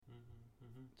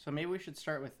So maybe we should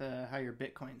start with how your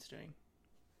Bitcoin's doing.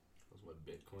 How's my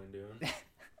Bitcoin doing?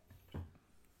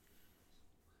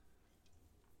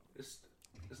 It's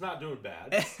not doing bad.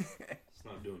 It's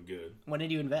not doing good. When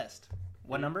did you invest?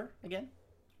 What number again?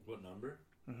 What number?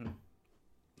 Mm-hmm.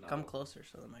 Come closer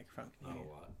so the microphone can Not hear a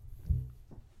you. lot.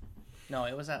 No,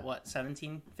 it was at what?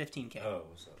 17? 15K. Oh,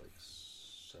 was that like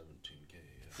 17K?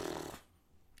 Yeah.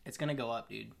 It's going to go up,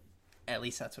 dude. At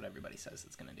least that's what everybody says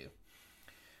it's going to do.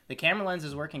 The camera lens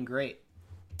is working great.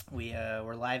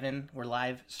 We're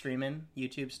live streaming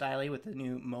YouTube style with the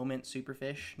new Moment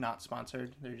Superfish. Not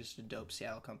sponsored. They're just a dope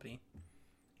Seattle company.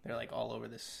 They're like all over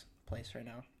this place right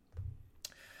now.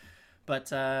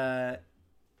 But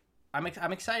I'm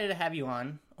excited to have you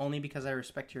on, only because I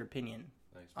respect your opinion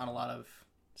on a lot of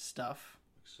stuff.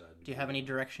 Excited. Do you have any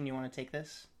direction you want to take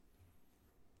this?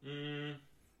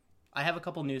 I have a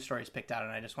couple news stories picked out,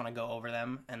 and I just want to go over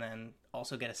them and then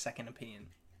also get a second opinion.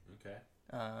 Okay.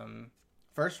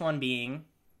 First one being,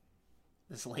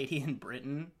 this lady in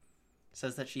Britain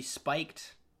says that she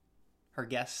spiked her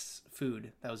guest's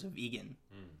food that was a vegan.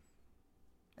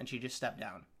 And she just stepped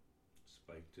down.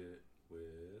 Spiked it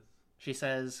with... She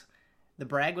says, the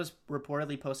brag was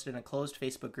reportedly posted in a closed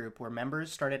Facebook group where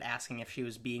members started asking if she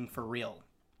was being for real.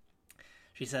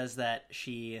 She says that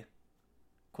she,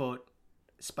 quote,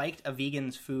 spiked a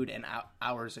vegan's food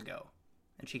hours ago.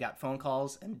 And she got phone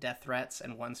calls and death threats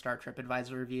and 1-star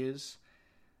TripAdvisor reviews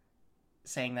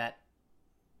saying that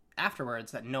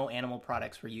afterwards that no animal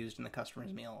products were used in the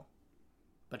customer's meal.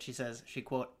 But she says she,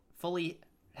 quote,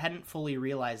 hadn't fully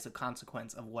realized the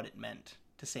consequence of what it meant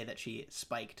to say that she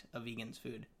spiked a vegan's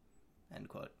food, end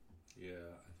quote. Yeah,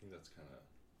 I think that's kind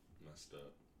of messed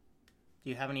up.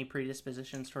 Do you have any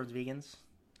predispositions towards vegans?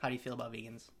 How do you feel about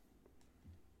vegans?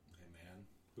 Hey man,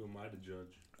 who am I to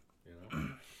judge? You know.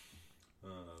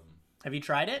 Have you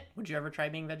tried it? Would you ever try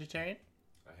being vegetarian?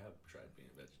 I have tried being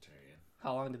vegetarian.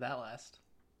 How long did that last?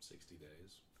 60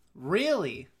 days.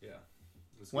 Really? Yeah.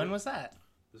 When was that?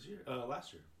 This year.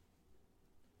 Last year.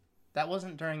 That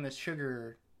wasn't during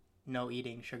the no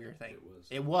eating sugar thing. It was.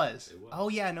 It was. Oh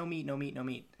yeah, no meat. No meat.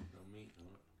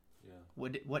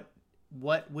 Yeah.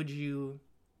 What would you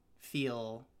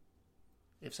feel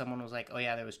if someone was like, "Oh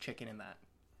yeah, there was chicken in that"?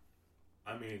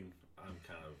 I mean,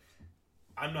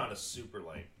 I'm not a super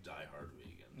like diehard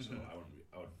vegan, so I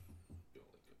would feel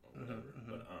like whatever.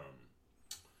 But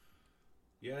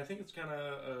yeah, I think it's kind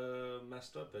of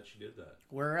messed up that she did that.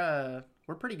 We're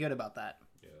pretty good about that.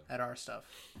 Yeah. At our stuff.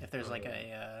 If there's like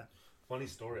a funny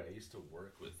story, I used to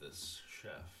work with this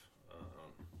chef.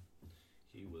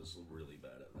 He was really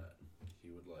bad at that.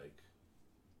 He would like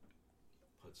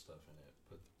put stuff in it,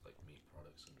 put like meat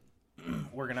products in it.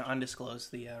 We're gonna undisclose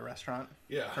the restaurant.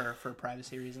 Yeah. For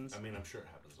privacy reasons. I mean, I'm sure it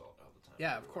happens all the time.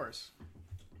 Yeah, of course.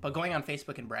 But going on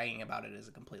Facebook and bragging about it is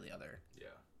a completely other. Yeah.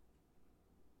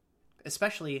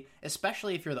 Especially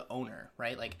if you're the owner,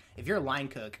 right? Like if you're a line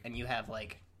cook and you have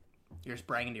like you're just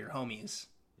bragging to your homies,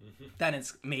 then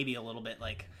it's maybe a little bit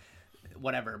like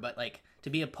whatever. But like to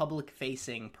be a public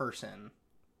facing person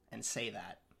and say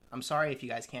that, I'm sorry if you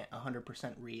guys can't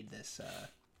 100% read this,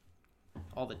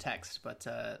 all the text, but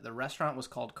the restaurant was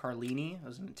called Carlini. It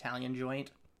was an Italian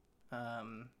joint.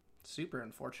 Super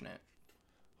unfortunate.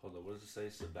 Hold on, what does it say,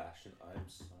 Sebastian? I'm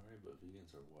sorry, but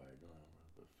vegans are wired.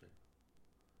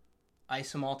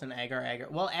 Isomalt and agar-agar.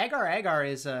 Well, agar-agar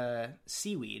is a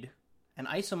seaweed, and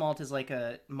isomalt is like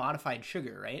a modified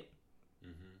sugar, right?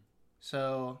 Mm-hmm.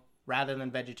 So rather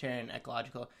than vegetarian,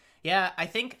 ecological. Yeah, I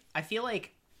feel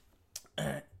like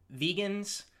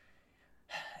vegans,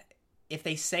 if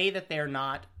they say that they're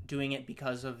not doing it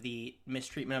because of the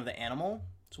mistreatment of the animal,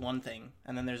 it's one thing.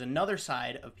 And then there's another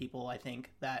side of people, I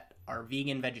think, that are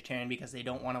vegan, vegetarian because they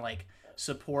don't want to like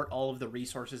support all of the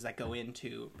resources that go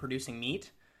into producing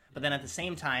meat. But then at the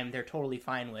same time, they're totally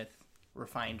fine with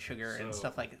refined sugar and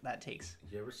stuff like that takes.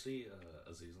 You ever see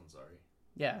Aziz Ansari?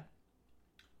 Yeah.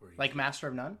 Like Master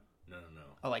of None? No.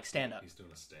 Oh, like stand-up. He's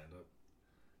doing a stand-up.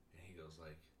 And he goes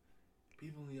like,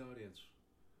 people in the audience,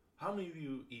 how many of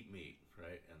you eat meat?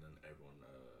 Right? And then everyone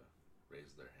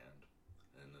raised their hand.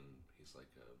 And then he's like,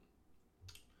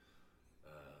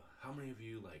 how many of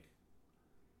you like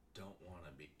don't want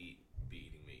to be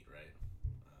eating meat? Right?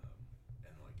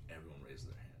 And like everyone raised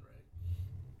their hand.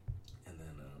 And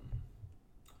then,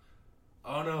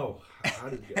 oh no, how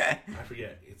did it go? I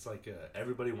forget. It's like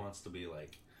everybody wants to be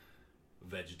like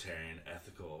vegetarian,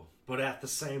 ethical, but at the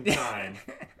same time,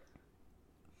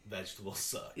 vegetables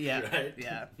suck. Yeah, right?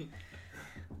 Yeah.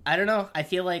 I don't know. I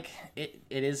feel like it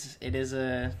is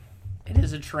a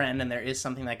trend, and there is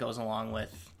something that goes along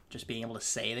with just being able to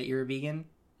say that you're a vegan,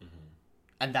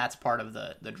 and that's part of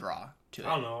the draw. to it.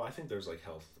 I don't know. I think there's like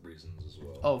health reasons as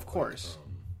well. Oh, of course.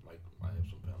 Like I have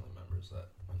some family members that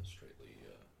went straightly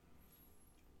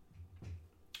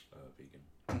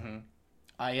vegan.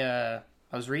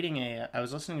 I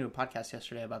was listening to a podcast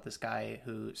yesterday about this guy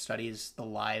who studies the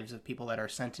lives of people that are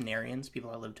centenarians,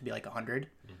 people that live to be like 100.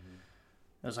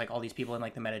 There's like all these people in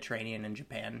like the Mediterranean and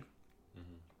Japan.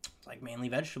 It's like mainly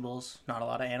vegetables, not a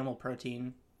lot of animal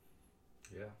protein.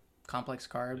 Yeah. Complex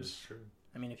carbs. It's true.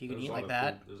 I mean, if you can eat like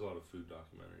that. There's a lot of food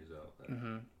documentaries out that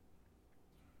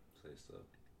say stuff.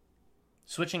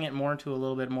 Switching it more to a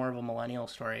little bit more of a millennial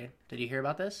story. Did you hear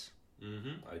about this?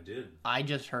 I did. I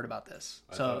just heard about this.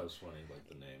 I thought it was funny, like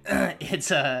the name.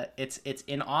 It's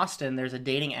in Austin. There's a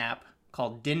dating app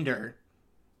called Dinder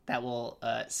that will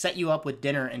set you up with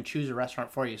dinner and choose a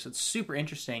restaurant for you. So it's super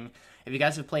interesting. If you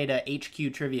guys have played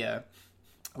HQ Trivia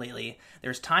lately,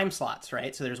 there's time slots,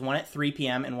 right? So there's one at 3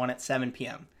 p.m. and one at 7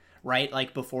 p.m., right?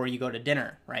 Like before you go to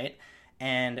dinner, right?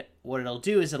 And what it'll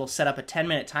do is it'll set up a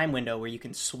 10-minute time window where you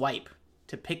can swipe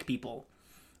to pick people.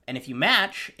 And if you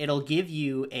match, it'll give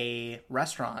you a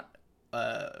restaurant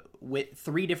with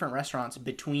 3 different restaurants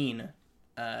between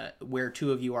where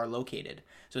 2 of you are located.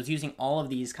 So it's using all of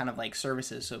these kind of like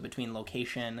services. So between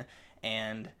location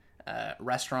and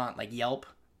restaurant, like Yelp,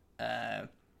 and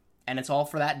it's all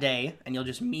for that day. And you'll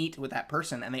just meet with that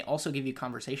person. And they also give you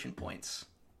conversation points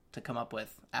to come up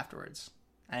with afterwards.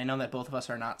 And I know that both of us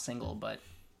are not single, but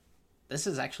this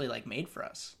is actually like made for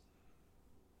us.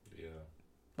 Yeah.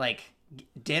 Like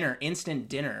dinner, instant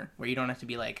dinner, where you don't have to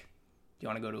be like, do you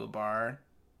want to go to a bar?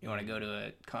 You want to go to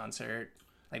a concert?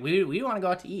 Like we want to go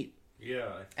out to eat. Yeah.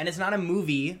 And it's not a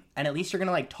movie, and at least you're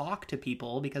gonna like talk to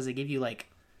people because they give you like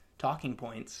talking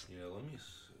points. Yeah, let me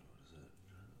see.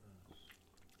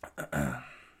 What is it?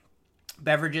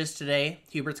 Beverages today.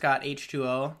 Hubert's got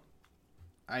H2O.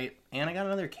 I got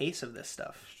another case of this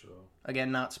stuff. H2O.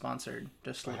 Again, not sponsored.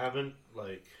 Just I like, haven't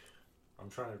I'm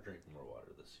trying to drink more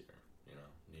water this year. You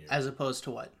know, as opposed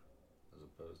to what? As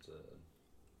opposed to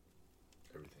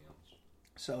everything else.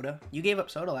 Soda. You gave up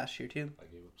soda last year too. I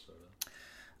gave up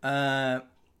soda.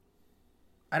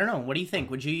 I don't know. What do you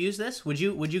think? Would you use this? Would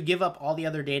you give up all the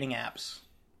other dating apps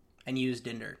and use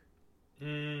Dinder?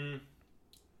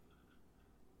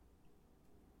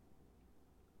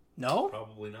 No?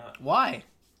 Probably not. Why?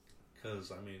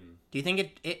 Because I mean, do you think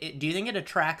it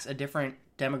attracts a different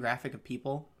demographic of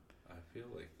people? I feel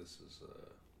like this is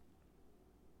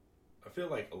I feel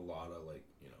like a lot of like,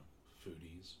 you know,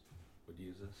 foodies would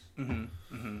use this.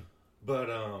 But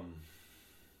I don't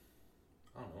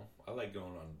know. I like going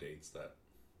on dates that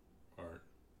aren't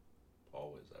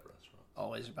always at restaurants.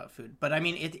 Always about food. But I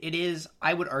mean, it is,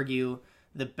 I would argue,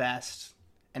 the best,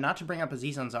 and not to bring up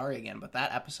Aziz Ansari again, but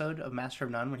that episode of Master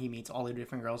of None when he meets all the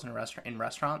different girls in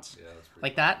restaurants, yeah, that's pretty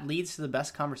like cool. That leads to the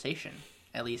best conversation.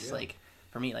 At least, like,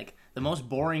 for me, like, the most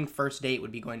boring first date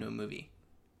would be going to a movie.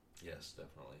 Yes,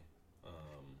 definitely.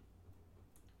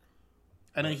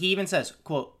 And he even says,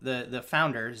 quote, the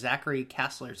founder, Zachary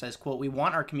Kassler, says, quote, "We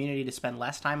want our community to spend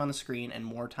less time on the screen and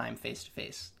more time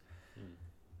face-to-face."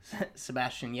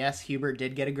 Sebastian, yes, Hubert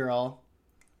did get a girl.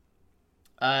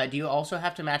 Do you also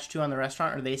have to match 2 on the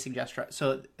restaurant, or do they suggest...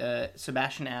 So,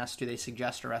 Sebastian asked, do they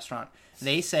suggest a restaurant?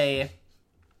 They say,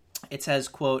 it says,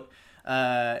 quote,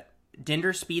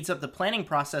 Dinder speeds up the planning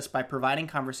process by providing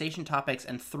conversation topics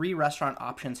and 3 restaurant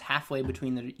options halfway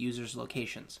between the user's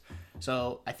locations.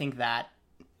 So, I think that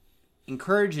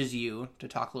encourages you to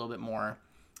talk a little bit more.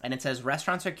 And it says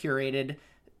restaurants are curated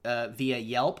via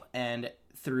Yelp and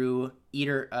through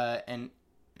Eater, and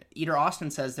Eater Austin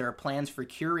says there are plans for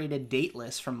curated date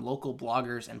lists from local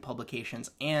bloggers and publications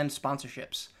and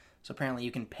sponsorships. So apparently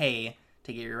you can pay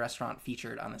to get your restaurant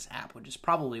featured on this app, which is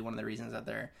probably one of the reasons that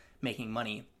they're making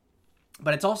money.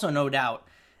 But it's also no doubt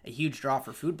a huge draw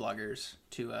for food bloggers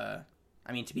to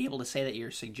be able to say that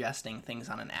you're suggesting things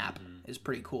on an app is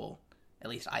pretty cool. At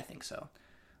least I think so.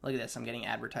 Look at this. I'm getting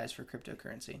advertised for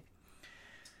cryptocurrency.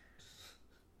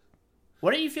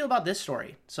 What do you feel about this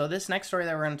story? So this next story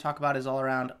that we're going to talk about is all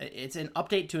around... It's an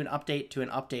update to an update to an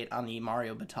update on the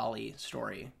Mario Batali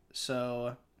story.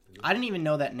 So I didn't even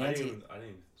know that Nancy... I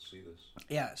didn't see this.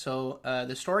 Yeah, so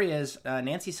the story is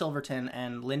Nancy Silverton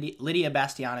and Lydia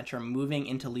Bastianich are moving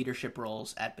into leadership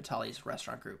roles at Batali's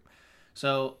restaurant group.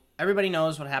 So everybody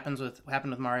knows what happened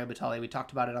with Mario Batali. We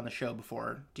talked about it on the show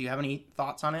before. Do you have any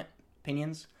thoughts on it?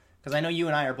 Opinions? Because I know you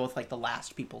and I are both like the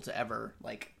last people to ever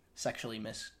like sexually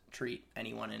mistreat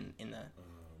anyone in the...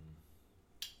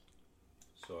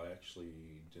 So I actually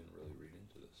didn't really read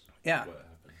into this. Yeah. What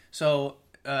happened? So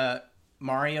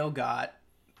Mario got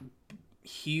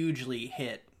hugely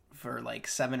hit for like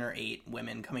 7 or 8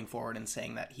 women coming forward and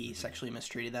saying that he sexually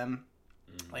mistreated them.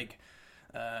 Like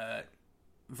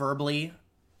verbally,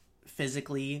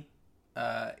 physically.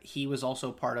 He was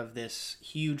also part of this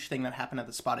huge thing that happened at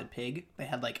the Spotted Pig. They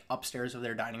had like upstairs of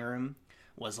their dining room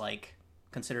was like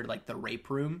considered like the rape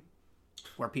room,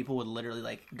 where people would literally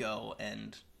like go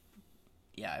and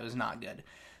yeah, it was not good.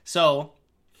 So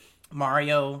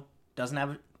Mario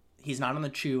he's not on the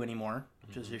Chew anymore,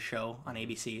 which is his show on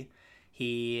ABC.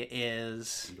 He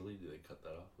is. Italy, do they cut that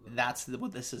off? That's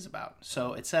what this is about.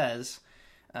 So it says,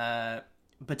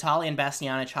 Battalion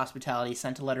Bastianich Hospitality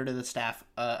sent a letter to the staff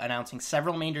announcing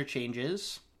several major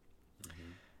changes.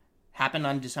 Happened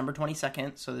on December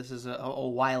 22nd, so this is a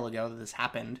while ago that this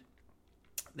happened.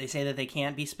 They say that they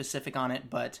can't be specific on it,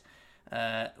 but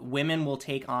women will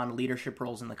take on leadership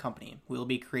roles in the company. We will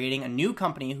be creating a new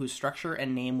company whose structure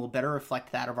and name will better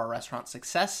reflect that of our restaurant's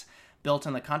success, built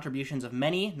on the contributions of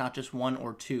many, not just one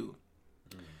or two.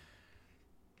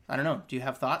 I don't know. Do you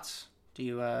have thoughts? Do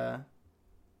you,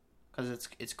 because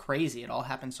it's crazy. It all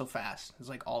happened so fast. It's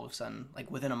like all of a sudden, like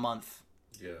within a month.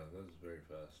 Yeah, that was very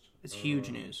fast. It's huge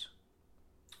news.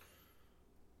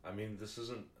 I mean, this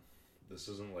isn't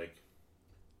like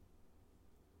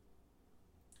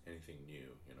anything new,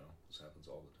 you know? This happens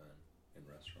all the time in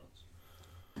restaurants.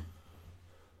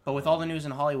 But with all the news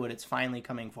in Hollywood, it's finally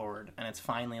coming forward, and it's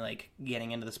finally like getting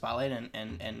into the spotlight,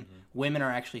 and women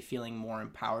are actually feeling more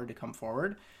empowered to come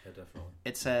forward. Yeah, definitely.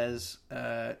 It says,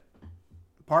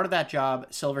 part of that job,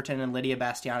 Silverton and Lydia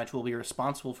Bastianich will be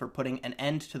responsible for putting an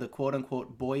end to the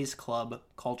quote-unquote boys club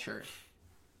culture.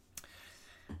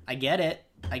 I get it.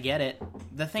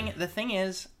 The thing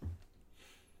is,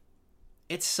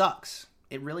 it sucks.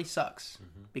 It really sucks.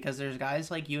 Because there's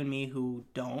guys like you and me who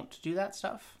don't do that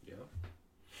stuff. Yeah.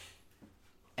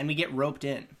 And we get roped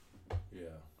in. Yeah.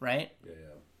 Right? Yeah.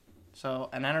 So,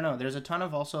 and I don't know, there's a ton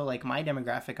of also, like, my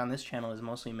demographic on this channel is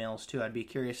mostly males, too. I'd be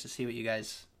curious to see what you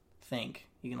guys think.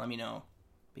 You can let me know.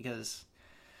 Because,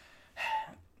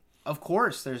 of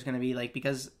course, there's going to be, like,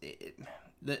 because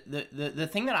the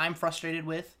thing that I'm frustrated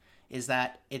with is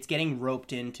that it's getting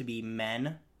roped in to be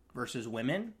men versus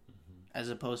women, as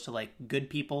opposed to, like, good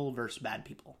people versus bad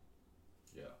people.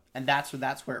 Yeah. And that's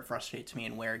where it frustrates me,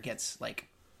 and where it gets, like,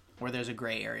 where there's a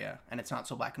gray area and it's not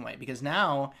so black and white. Because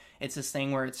now it's this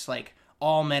thing where it's like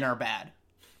all men are bad.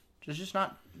 It's just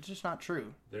not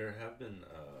true. There have been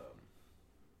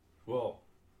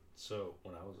so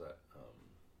when I was at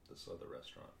this other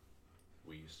restaurant,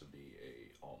 we used to be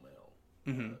a all male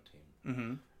team. And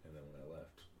then when I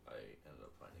left, I ended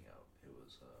up finding out it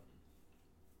was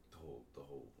the whole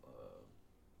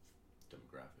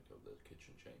demographic of the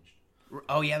kitchen changed.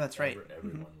 Oh yeah, that's right.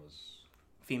 Everyone was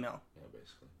female. Yeah,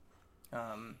 basically.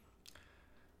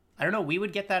 I don't know. We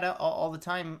would get that all the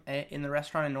time in the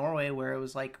restaurant in Norway, where it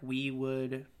was like we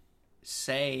would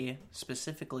say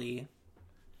specifically,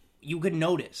 you could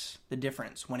notice the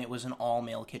difference when it was an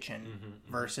all-male kitchen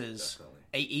versus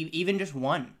even just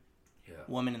one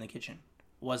woman in the kitchen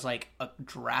was like a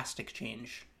drastic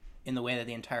change in the way that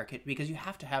the entire kitchen, because you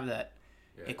have to have that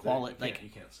equality. You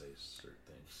can't say certain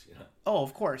things. Yeah. Oh,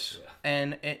 of course. Yeah.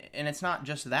 And it's not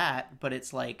just that, but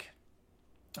it's like,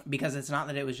 because it's not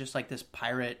that it was just like this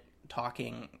pirate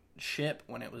talking ship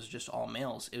when it was just all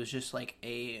males. It was just like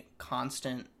a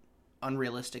constant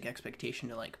unrealistic expectation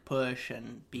to like push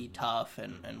and be tough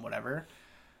and whatever.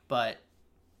 But,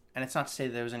 and it's not to say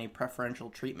that there was any preferential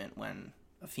treatment when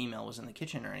a female was in the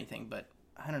kitchen or anything, but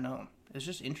I don't know. It's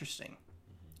just interesting.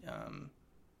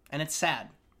 And it's sad.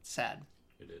 It's sad.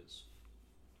 It is.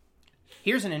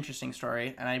 Here's an interesting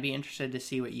story, and I'd be interested to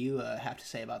see what you have to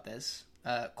say about this.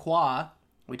 Qua,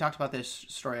 we talked about this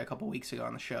story a couple weeks ago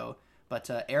on the show, but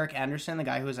Eric Anderson, the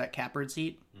guy who was at Catbird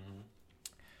Seat,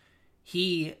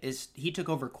 he took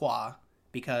over Qua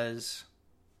because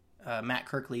Matt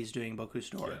Kirkley's doing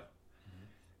Bocuse d'Or. Yeah.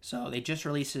 So they just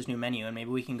released his new menu, and maybe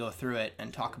we can go through it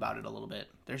and talk about it a little bit.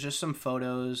 There's just some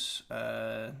photos,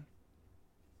 but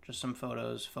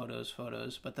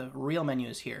the real menu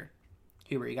is here.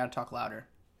 Hubert, you got to talk louder.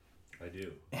 I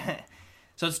do.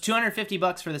 So it's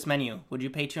 $250 for this menu. Would you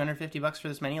pay $250 for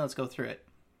this menu? Let's go through it.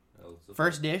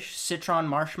 First dish, citron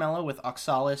marshmallow with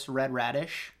oxalis red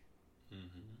radish.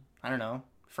 I don't know,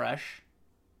 fresh.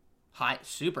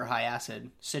 Super high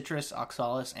acid. Citrus,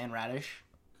 oxalis, and radish.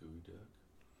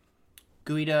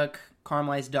 Gooey duck,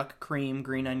 caramelized duck cream,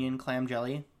 green onion, clam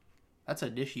jelly. That's a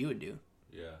dish you would do.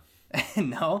 Yeah.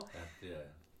 No? Yeah.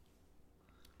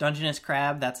 Dungeness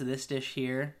crab, that's this dish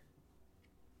here.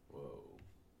 Whoa.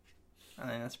 I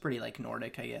mean, that's pretty, like,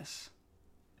 Nordic, I guess.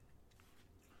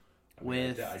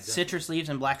 With citrus leaves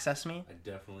and black sesame. I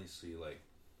definitely see, like,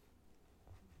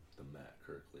 the Matt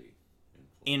Kirkley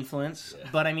influence. Yeah.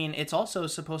 But, I mean, it's also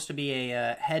supposed to be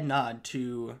a head nod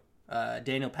to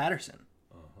Daniel Patterson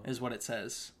is what it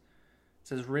says. It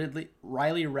says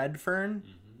Riley Redfern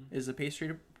is the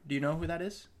pastry. Do you know who that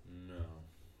is?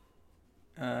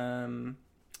 No.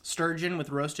 Sturgeon with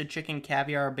roasted chicken,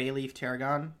 caviar, bay leaf,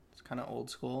 tarragon. It's kind of old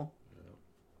school. Yeah.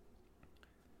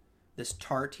 This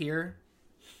tart here,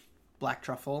 black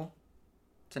truffle.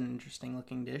 It's an interesting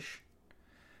looking dish.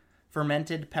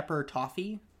 Fermented pepper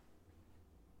toffee.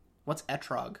 What's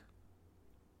etrog?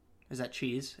 Is that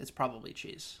cheese? It's probably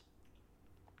cheese.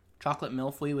 Chocolate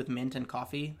millefeuille with mint and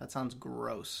coffee. That sounds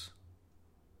gross.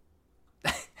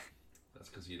 That's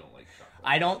because you don't like chocolate.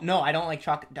 I don't like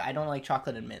chocolate. I don't like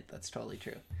chocolate and mint. That's totally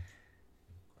true.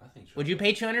 I think. Would you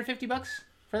pay $250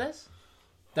 for this?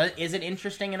 Is it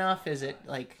interesting enough? Is it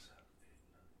like?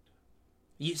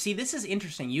 You see, this is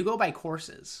interesting. You go by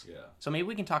courses. Yeah. So maybe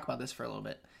we can talk about this for a little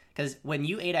bit. Because when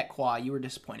you ate at Kwa, you were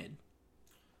disappointed.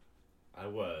 I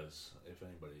was. If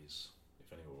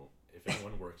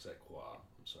anyone works at Kwa,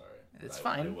 I'm sorry. It's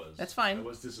fine. That's I fine.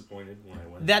 was disappointed when I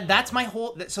went. That's my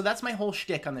whole. So that's my whole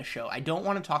shtick on this show. I don't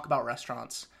want to talk about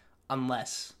restaurants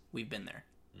unless we've been there,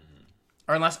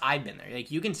 or unless I've been there.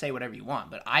 Like, you can say whatever you want,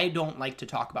 but I don't like to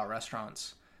talk about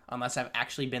restaurants unless I've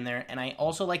actually been there. And I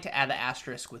also like to add the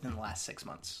asterisk within the last 6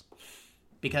 months,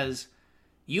 because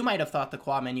you might have thought the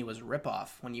Kwa menu was a ripoff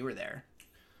when you were there,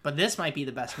 but this might be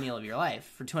the best meal of your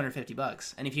life for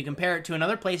 $250. And if you compare it to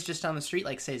another place just down the street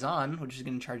like Saison, which is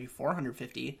going to charge you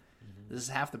 $450, this is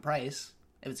half the price.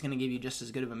 If it's going to give you just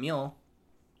as good of a meal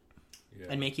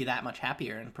and make you that much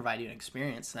happier and provide you an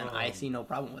experience, then I see no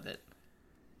problem with it.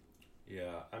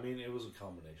 Yeah, I mean, it was a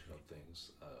combination of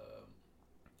things.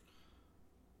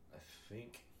 I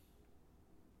think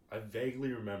I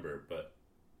vaguely remember, but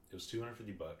it was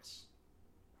 $250. I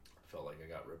felt like I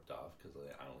got ripped off because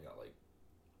I only got like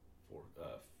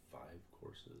 5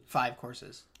 courses. 5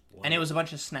 courses. And it was a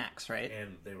bunch of snacks, right?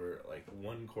 And they were like,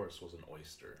 one course was an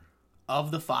oyster.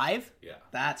 Of the 5? Yeah.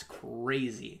 That's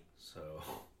crazy. So,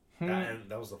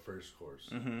 that was the first course.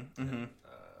 And,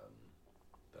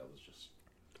 that was just...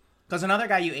 Because another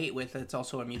guy you ate with that's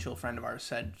also a mutual friend of ours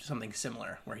said something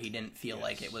similar, where he didn't feel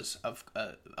like it was of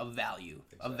value,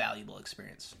 a valuable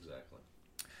experience. Exactly.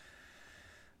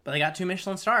 But they got 2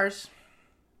 Michelin stars,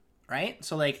 right?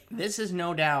 So, like, this is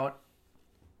no doubt...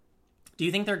 Do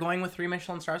you think they're going with 3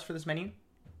 Michelin stars for this menu?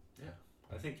 Yeah.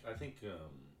 I think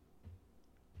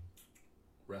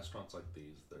restaurants like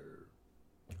these, they're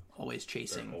always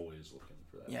chasing. They're always looking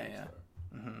for that. Yeah.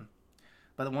 Mm-hmm.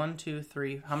 But the 1, 2,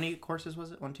 3... How many courses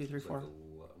was it? 1, 2, 3, 4? Like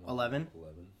 11?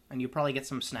 11. And you probably get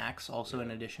some snacks also in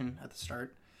addition at the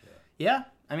start. Yeah. Yeah.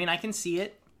 I mean, I can see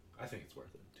it. I think it's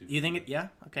worth it. You think it? Yeah?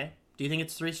 Okay. Do you think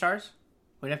it's 3 stars?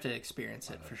 We'd have to experience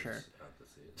it for sure. I'd have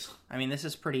to see it. I mean, this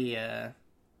is pretty...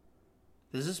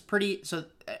 So,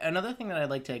 another thing that I'd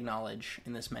like to acknowledge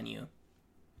in this menu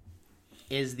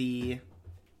is the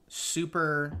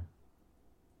super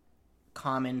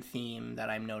common theme that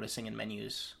I'm noticing in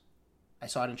menus. I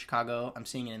saw it in Chicago. I'm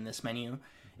seeing it in this menu.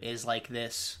 Is like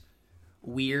this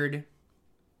weird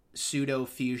pseudo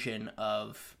fusion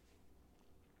of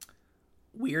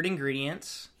weird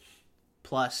ingredients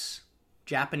plus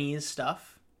Japanese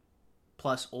stuff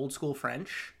plus old school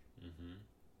French.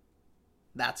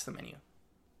 That's the menu.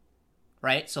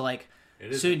 Right? So, like,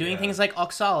 doing things like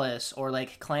oxalis or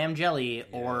like clam jelly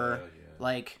or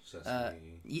like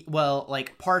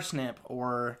like parsnip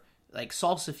or like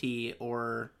salsify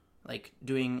or like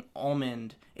doing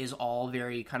almond is all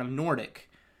very kind of Nordic.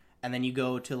 And then you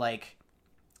go to like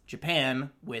Japan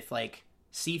with like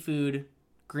seafood,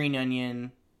 green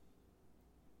onion,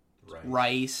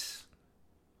 rice,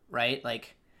 right?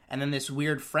 Like, and then this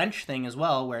weird French thing as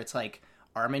well where it's like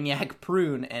Armagnac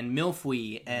prune and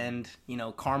millefeuille and, you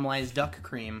know, caramelized duck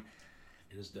cream.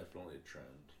 It is definitely a trend.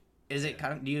 Is it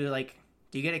kind of, do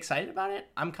you get excited about it?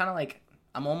 I'm kind of like,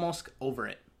 I'm almost over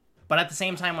it. But at the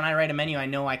same time, when I write a menu, I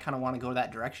know I kind of want to go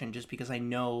that direction just because I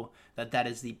know that that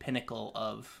is the pinnacle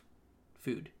of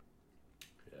food.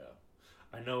 Yeah.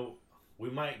 I know we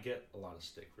might get a lot of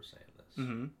stick for saying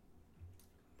this.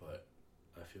 But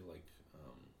I feel like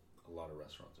a lot of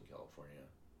restaurants in California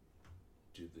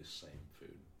do the same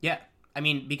food. Yeah. I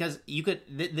mean, because you could,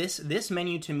 this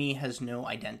menu to me has no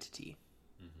identity.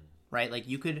 Right? Like,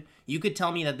 you could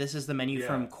tell me that this is the menu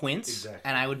from Quince,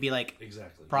 and I would be like,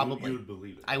 probably. You would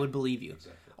believe it. I would believe you.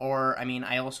 Exactly. Or, I mean,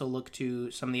 I also look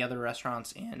to some of the other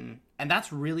restaurants and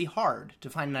that's really hard to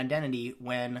find an identity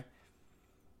when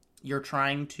you're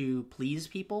trying to please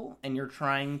people and you're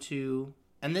trying to,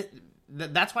 and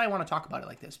that's why I want to talk about it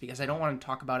like this, because I don't want to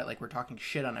talk about it like we're talking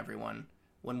shit on everyone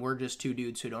when we're just 2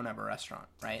 dudes who don't have a restaurant,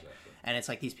 right? Exactly. And it's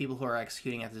like these people who are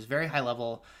executing at this very high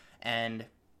level, and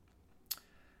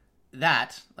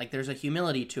that, like, there's a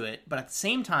humility to it, but at the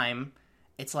same time,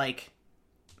 it's like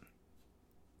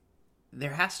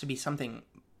there has to be some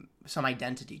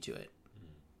identity to it.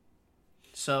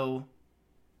 So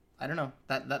I don't know.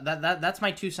 That's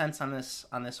my 2 cents on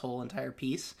this whole entire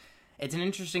piece. It's an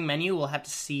interesting menu. We'll have to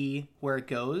see where it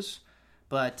goes,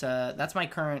 but that's my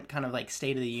current kind of like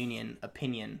State of the Union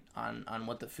opinion on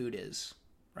what the food is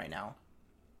right now.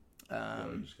 I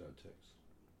just got a text.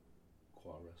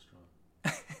 Qua restaurant.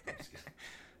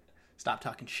 Stop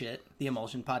talking shit. The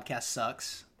Emulsion podcast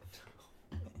sucks.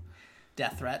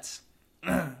 Death threats.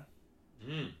 How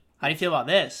do you feel about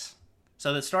this?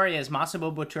 So the story is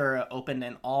Massimo Bottura opened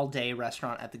an all-day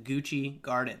restaurant at the Gucci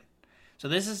Garden. So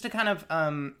this is to kind of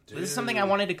this is something I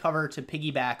wanted to cover to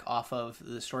piggyback off of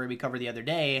the story we covered the other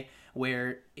day,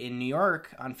 where in New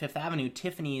York on Fifth Avenue,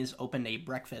 Tiffany's opened a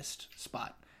breakfast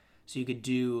spot. So you could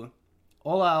do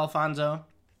Hola Alfonso.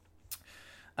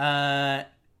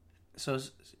 So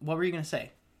what were you gonna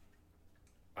say?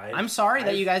 I'm sorry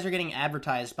that you guys are getting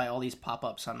advertised by all these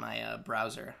pop-ups on my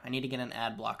browser. I need to get an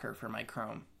ad blocker for my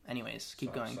Chrome. Anyways,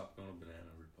 keep going. Stop going to Banana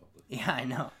Republic. Yeah, I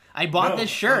know. I bought this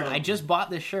shirt. I just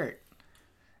bought this shirt.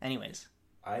 Anyways.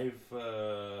 I've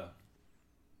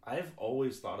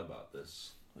always thought about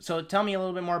this. So tell me a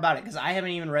little bit more about it, because I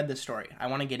haven't even read the story. I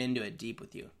want to get into it deep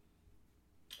with you.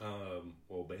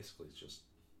 Well, basically it's just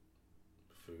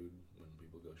food when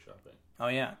people go shopping. Oh,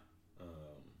 yeah.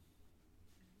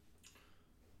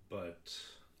 But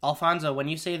Alfonso, when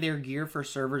you say their gear for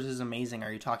servers is amazing,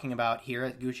 are you talking about here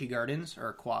at Gucci Gardens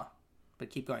or Qua? But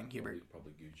keep going, Hubert.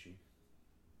 Probably Gucci.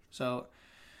 So,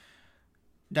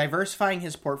 diversifying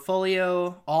his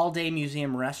portfolio, all-day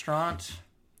museum restaurant,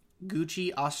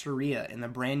 Gucci Osteria in the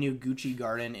brand new Gucci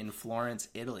Garden in Florence,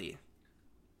 Italy.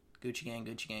 Gucci gang,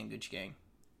 Gucci gang, Gucci gang.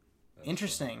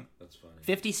 Interesting. Funny. That's funny.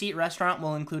 50-seat restaurant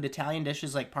will include Italian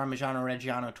dishes like Parmigiano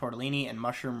Reggiano tortellini and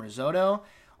mushroom risotto.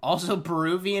 Also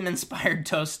Peruvian-inspired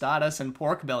tostadas and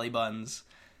pork belly buns.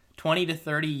 20 to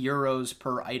 30 euros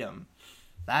per item.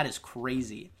 That is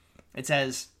crazy. It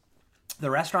says, the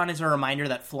restaurant is a reminder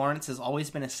that Florence has always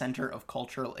been a center of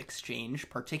cultural exchange,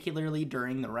 particularly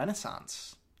during the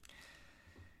Renaissance.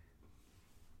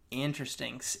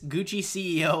 Interesting. Gucci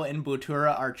CEO and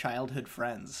Bottura are childhood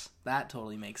friends. That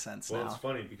totally makes sense now. Well, it's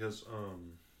funny because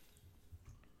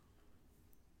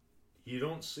you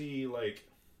don't see, like,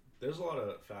 there's a lot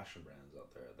of fashion brands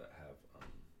out there that have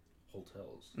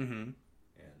hotels. Mm-hmm.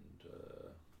 And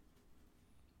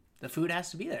the food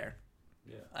has to be there.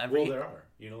 Yeah. Well, there are.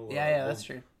 You know. That's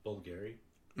true. Bulgari.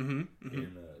 Mm-hmm. Mm-hmm.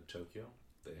 In Tokyo,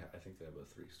 I think they have a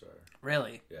 3-star.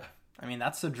 Really? Yeah. I mean,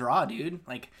 that's the draw, dude.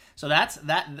 Like, so that's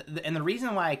that, and the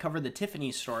reason why I covered the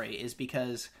Tiffany story is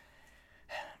because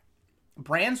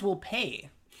brands will pay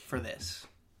for this,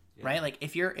 right? Like,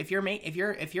 if you're a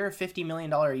 $50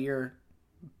 million a year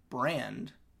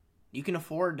brand, you can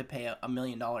afford to pay $1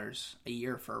 million a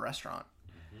year for a restaurant,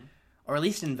 or at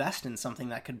least invest in something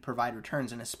that could provide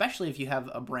returns. And especially if you have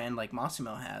a brand like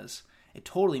Massimo has, it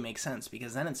totally makes sense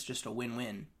because then it's just a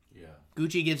win-win. Yeah.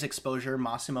 Gucci gives exposure,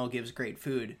 Massimo gives great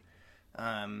food.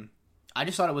 I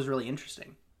just thought it was really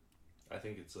interesting. I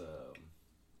think it's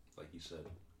like you said,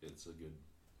 it's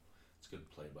good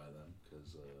play by them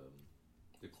because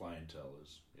the clientele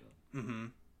is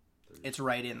it's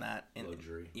right in that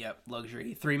luxury. Yep,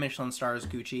 luxury. 3 Michelin stars,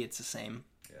 Gucci. It's the same.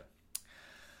 Yeah,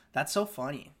 that's so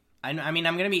funny. I mean,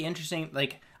 I'm gonna be interesting.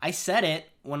 Like I said it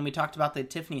when we talked about the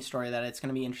Tiffany story that it's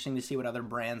gonna be interesting to see what other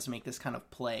brands make this kind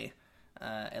of play,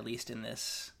 at least in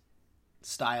this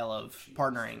style of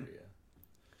partnering.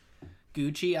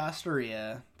 Gucci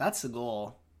Osteria. That's the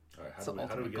goal. All right,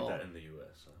 how do we get that in the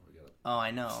U.S.? Oh,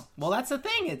 I know. Well, that's the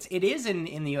thing. It is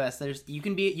in the U.S. You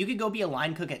could go be a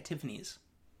line cook at Tiffany's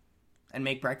and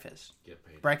make breakfast. Get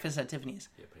paid. Breakfast at Tiffany's.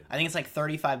 Get paid. I think it's like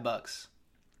 $35.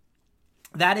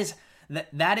 That is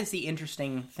the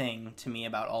interesting thing to me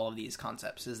about all of these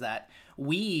concepts is that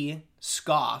we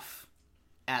scoff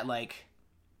at like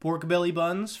pork belly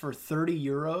buns for 30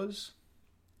 euros.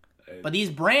 But these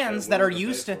brands that are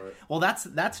used to... Well,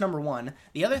 that's number one.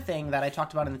 The other thing that I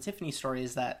talked about in the Tiffany story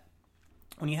is that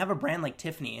when you have a brand like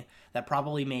Tiffany that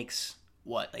probably makes,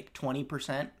 like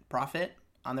 20% profit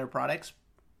on their products,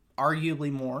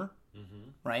 arguably more,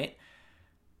 right?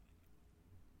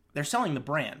 They're selling the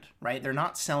brand, right? They're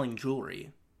not selling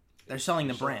jewelry. They're selling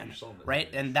the brand, right?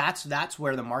 And that's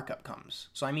where the markup comes.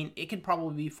 So, I mean, it could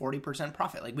probably be 40%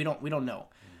 profit. Like, we don't know.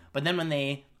 But then when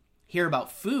they hear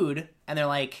about food and they're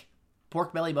like...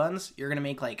 pork belly buns, you're going to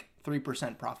make like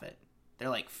 3% profit. They're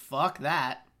like, fuck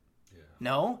that. Yeah.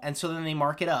 No? And so then they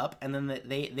mark it up, and then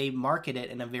they market it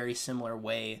in a very similar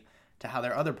way to how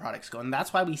their other products go. And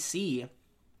that's why we see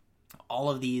all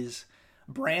of these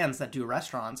brands that do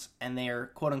restaurants, and they're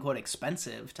quote unquote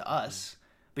expensive to us,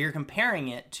 but you're comparing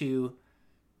it to,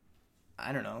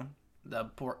 I don't know, the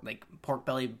pork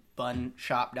belly bun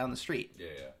shop down the street.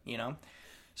 Yeah. You know?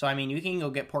 So, I mean, you can go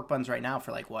get pork buns right now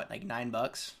for like what? Like $9?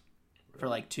 Really? For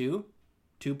like two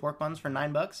pork buns for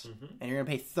 $9? Mm-hmm. And you're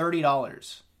going to pay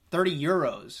 $30, 30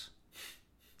 euros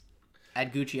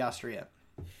at Gucci Austria.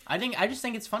 I just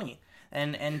think it's funny.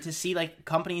 And to see like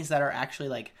companies that are actually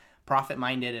like profit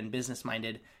minded and business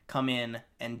minded come in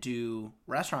and do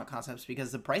restaurant concepts,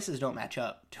 because the prices don't match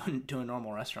up to a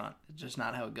normal restaurant. It's just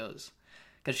not how it goes.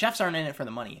 Because chefs aren't in it for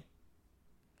the money.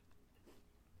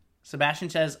 Sebastian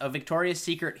says a Victoria's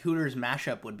Secret Hooters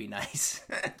mashup would be nice.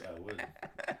 That would.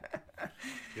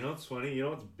 You know what's funny? You know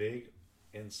what's big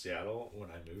in Seattle when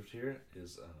I moved here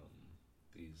is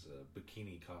these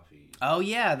bikini coffee. Oh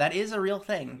yeah, that is a real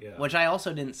thing. Yeah. Which I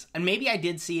also didn't, and maybe I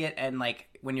did see it, and like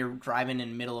when you're driving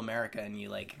in Middle America and you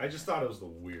like. I just thought it was the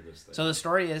weirdest thing. So the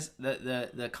story is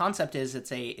the concept is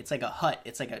it's like a hut,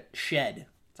 it's like a shed,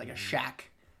 it's like a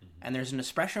shack, and there's an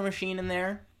espresso machine in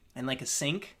there and like a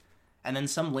sink, and then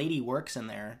some lady works in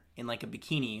there in like a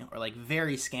bikini or like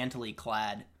very scantily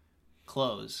clad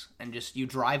clothes, and just you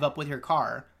drive up with your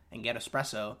car and get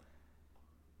espresso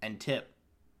and tip.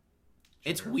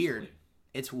 It's weird.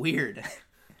 It's weird.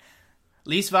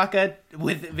 Lease Vaca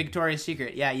with Victoria's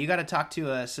Secret. Yeah, you got to talk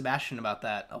to Sebastian about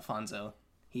that, Alfonso.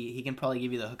 He can probably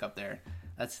give you the hookup there.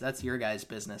 That's your guys'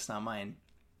 business, not mine.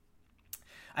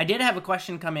 I did have a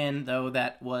question come in though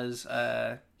that was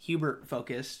Hubert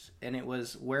focused, and it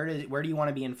was where do you want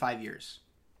to be in 5 years?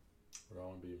 Where do I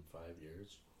want to be in 5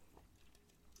 years?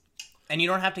 And you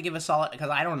don't have to give a solid, because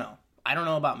I don't know. I don't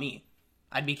know about me.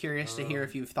 I'd be curious to hear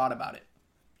if you've thought about it.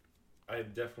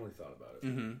 I've definitely thought about it.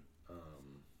 Mm-hmm.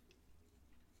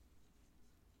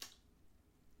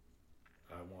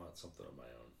 I want something of my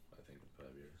own, I think, in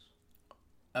 5 years.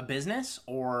 A business,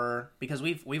 or because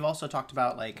we've also talked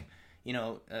about like, you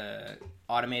know,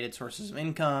 automated sources of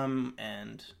income,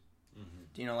 and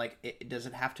you know, like does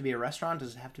it have to be a restaurant?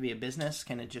 Does it have to be a business?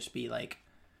 Can it just be like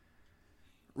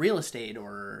real estate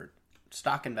or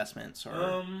stock investments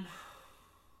or?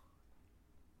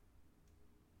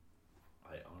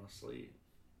 I honestly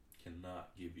cannot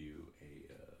give you a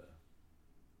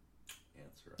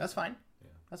answer. That's fine. Yeah.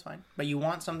 That's fine. But you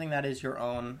want something that is your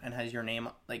own and has your name.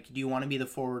 Like, do you want to be the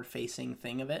forward-facing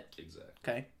thing of it? Exactly.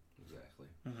 Okay. Exactly.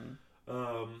 Mm-hmm.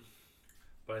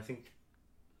 But I think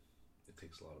it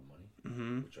takes a lot of money,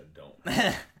 which I don't.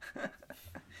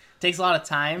 Takes a lot of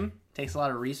time. Takes a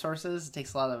lot of resources. It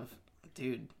takes a lot of,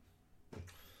 dude.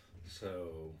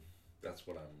 So that's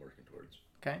what I'm working towards.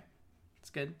 Okay. It's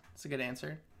good. It's a good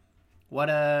answer. What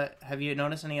have you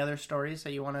noticed any other stories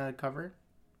that you want to cover?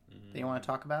 That you want to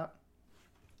talk about?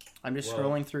 I'm just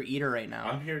scrolling through Eater right now.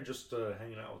 I'm here just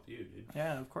hanging out with you, dude.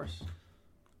 Yeah, of course.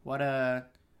 What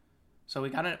so we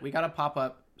got a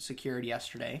pop-up secured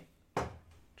yesterday,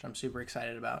 which I'm super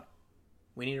excited about.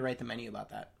 We need to write the menu about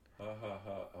that.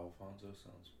 Alfonso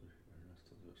sounds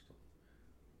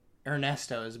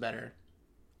Ernesto is better.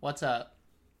 What's up?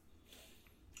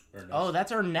 Ernesto. Oh,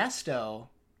 that's Ernesto.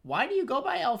 Why do you go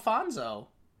by Alfonso?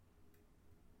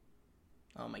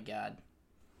 Oh my god.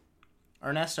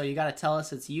 Ernesto, you gotta tell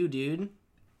us it's you, dude.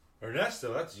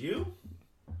 Ernesto, that's you?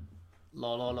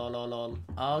 Lol.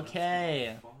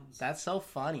 Okay. That's so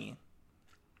funny.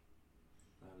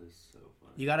 That is so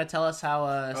funny. You gotta tell us how...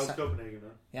 How's Copenhagen,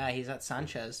 man? Yeah, he's at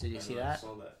Sanchez. Did you see that? I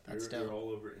saw that. That's you're dope. all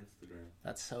over Instagram.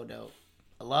 That's so dope.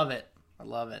 I love it.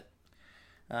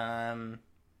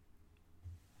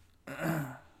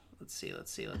 Let's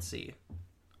see.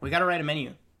 We gotta write a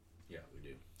menu. Yeah, we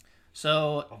do.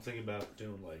 So... I'm thinking about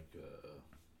doing like,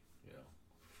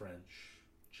 French,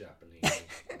 Japanese,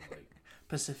 like...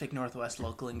 Pacific Northwest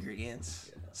local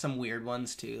ingredients. Yeah. Some weird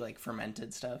ones too, like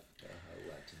fermented stuff.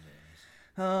 Latin names.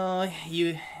 Oh,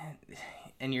 you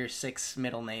and your 6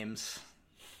 middle names.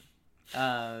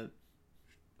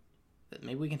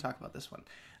 Maybe we can talk about this one.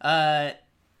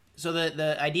 So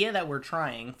the idea that we're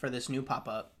trying for this new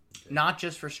pop-up, not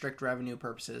just for strict revenue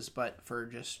purposes, but for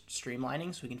just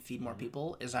streamlining so we can feed more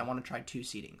people, is I want to try 2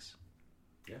 seatings.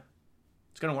 Yeah.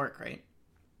 It's going to work, right?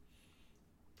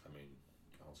 I mean,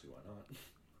 I don't see why not.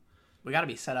 We got to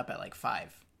be set up at like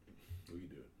 5. We can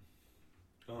do it.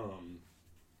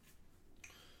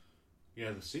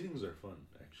 Yeah, the seatings are fun,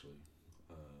 actually.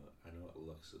 I know at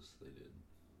Luxus they did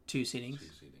 2 seatings? 2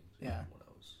 seatings. Yeah. When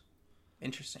I was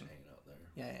interesting. Hanging out there.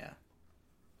 Yeah.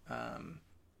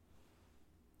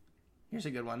 Here's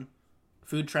a good one.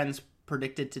 Food trends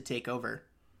predicted to take over.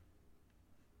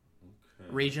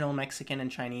 Okay. Regional Mexican and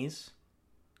Chinese.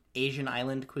 Asian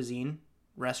island cuisine.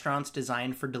 Restaurants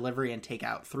designed for delivery and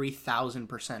takeout.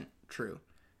 3,000% true.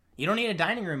 You don't need a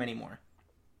dining room anymore.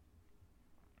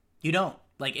 You don't.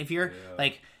 Like, if you're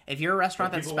a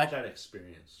restaurant that's want that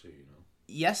experience too, you know?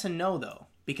 Yes and no, though.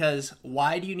 Because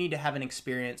why do you need to have an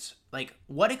experience? Like,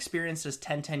 what experience does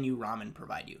 1010U Ramen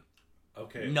provide you?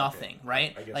 Okay. Nothing, okay.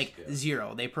 right? I guess, like, yeah.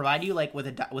 zero. They provide you, like, with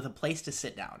a place to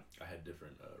sit down. I had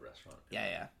different restaurant.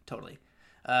 Yeah, totally.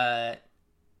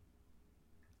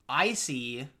 I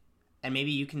see, and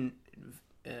maybe you can,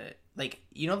 like,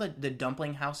 you know the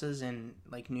dumpling houses in,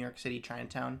 like, New York City,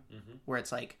 Chinatown? Mm-hmm. Where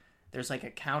it's, like, there's, like,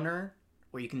 a counter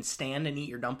where you can stand and eat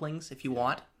your dumplings if you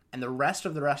want, and the rest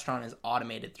of the restaurant is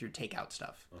automated through takeout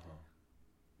stuff. Uh-huh.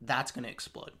 That's going to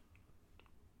explode.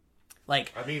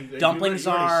 Like, I mean, dumplings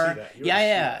you are...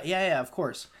 Yeah, of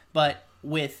course. But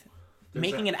with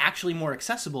making it actually more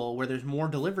accessible, where there's more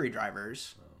delivery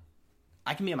drivers...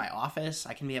 I can be at my office.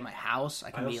 I can be at my house. I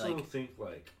also think,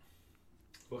 like,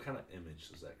 what kind of image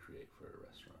does that create for a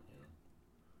restaurant, you know?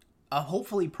 A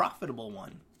hopefully profitable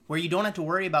one, where you don't have to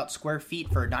worry about square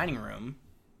feet for a dining room.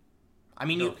 I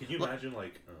mean, can you imagine,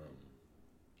 like, I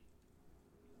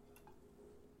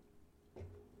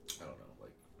don't know,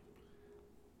 like,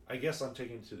 I guess I'm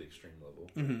taking it to the extreme level,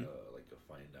 like a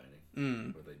fine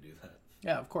dining, where they do that.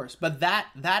 Yeah, of course. But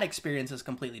that experience is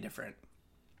completely different.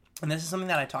 And this is something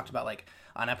that I talked about, like,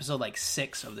 on episode, like,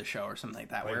 6 of the show or something like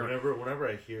that. Like, where whenever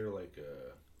I hear, like,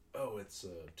 it's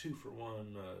 2 for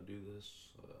 1, do this.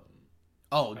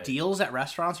 Deals at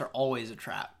restaurants are always a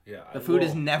trap. Yeah. The food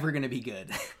is never going to be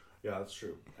good. Yeah, that's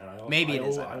true. And I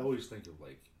always think of,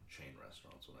 like, chain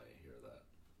restaurants when I hear that.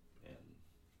 And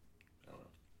I don't know.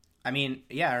 I mean,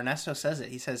 yeah, Ernesto says it.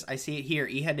 He says, I see it here.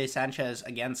 Hija de Sanchez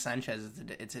against Sanchez.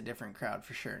 It's a different crowd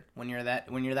for sure. When you're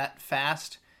that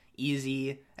fast...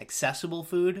 easy, accessible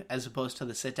food as opposed to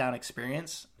the sit-down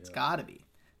experience. It's gotta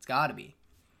be.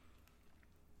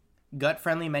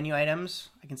 Gut-friendly menu items.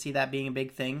 I can see that being a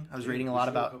big thing. I was reading a lot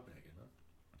about... Copenhagen, huh?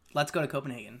 Let's go to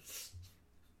Copenhagen.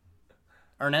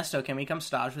 Ernesto, can we come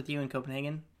stage with you in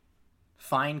Copenhagen?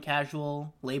 Fine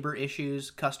casual, labor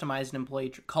issues, customized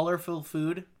employee... colorful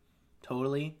food.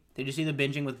 Totally. Did you see the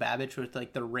binging with Babbage with,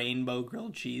 like, the rainbow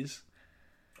grilled cheese?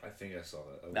 I think I saw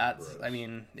that. That's gross. I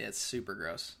mean, it's super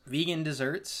gross. Vegan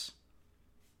desserts,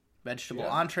 vegetable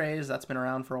entrees, that's been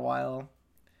around for a while.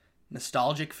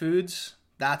 Nostalgic foods,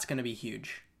 that's going to be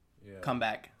huge. Yeah.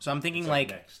 Comeback. So I'm thinking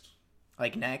like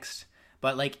next,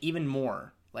 but like even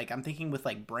more. Like I'm thinking with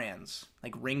like brands,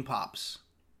 like Ring Pops.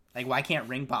 Like why can't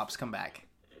Ring Pops come back,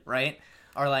 right?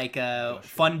 Or like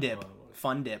Fun Dip.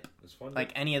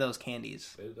 Like any of those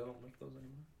candies. They don't make those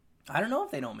anymore? I don't know if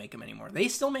they don't make them anymore. They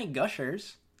still make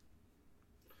Gushers.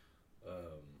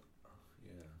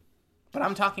 Yeah. But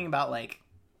I'm talking about, like,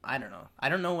 I don't know. I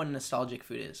don't know what nostalgic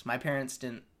food is. My parents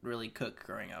didn't really cook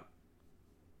growing up.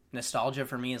 Nostalgia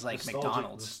for me is like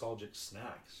McDonald's. Nostalgic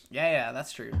snacks. Yeah,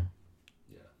 that's true.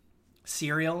 Yeah.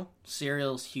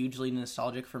 Cereal's hugely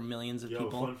nostalgic for millions of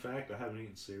people. Fun fact, I haven't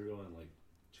eaten cereal in like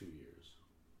 2 years.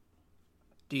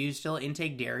 Do you still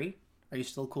intake dairy? Are you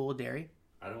still cool with dairy?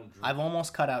 I don't drink. I've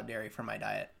almost cut out dairy from my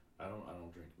diet. I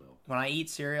don't drink milk. When I eat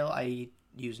cereal, I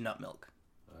use nut milk.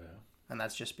 Oh yeah. And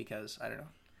that's just because I don't know.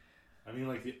 I mean,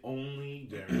 like the only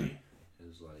dairy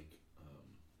is like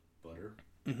butter.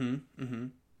 And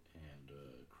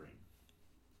cream.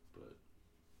 But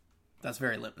that's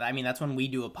very limited. I mean, that's when we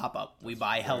do a pop up. We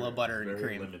buy hella butter and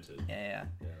cream. Limited. Yeah.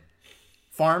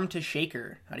 Farm to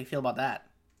shaker. How do you feel about that?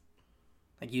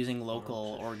 Like using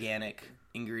local organic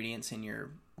ingredients in your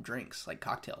drinks, like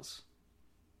cocktails.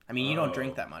 I mean, you don't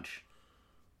drink that much.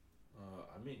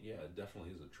 I mean, yeah, it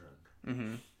definitely is a trend.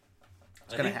 Mm-hmm.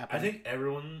 It's going to happen. I think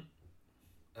everyone,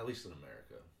 at least in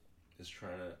America, is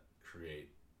trying to create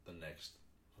the next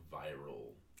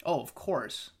viral... Oh, of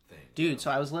course. Thing, dude,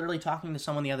 so I was literally talking to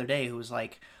someone the other day who was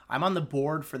like, I'm on the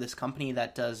board for this company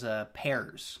that does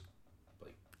pears.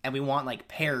 And we want, like,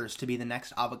 pears to be the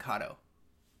next avocado.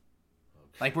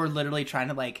 Okay. Like, we're literally trying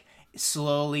to, like,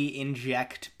 slowly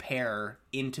inject pear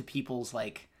into people's,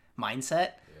 like,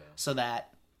 mindset so that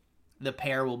the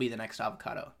pear will be the next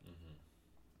avocado. Mm-hmm.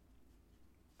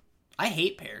 I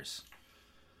hate pears.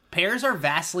 Pears are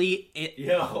vastly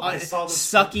I saw this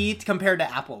sucky compared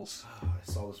to apples. I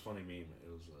saw this funny meme.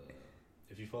 It was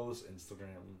if you follow this Instagram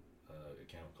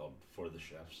account called For the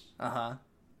Chefs. Uh-huh.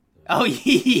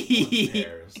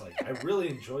 Pears. Like, I really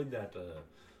enjoyed that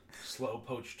slow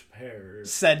poached pear.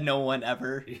 Said no one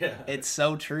ever. Yeah. It's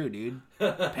so true, dude.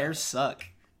 Pears suck.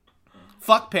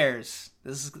 Fuck pears.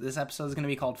 This episode is going to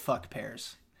be called Fuck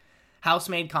Pears.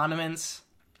 House-made condiments.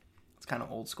 It's kind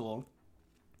of old school.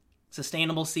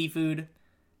 Sustainable seafood.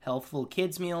 Healthful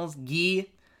kids meals.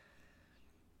 Ghee.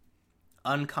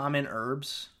 uncommon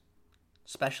herbs,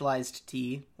 specialized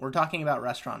tea. We're talking about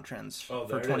restaurant trends for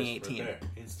 2018. Right there.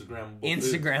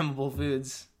 Instagrammable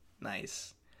foods.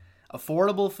 Nice.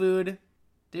 Affordable food.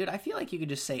 Dude, I feel like you could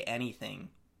just say anything.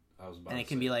 And it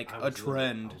can be like a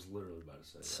trend. I was literally about to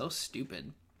say that. So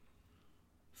stupid.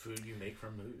 Food you make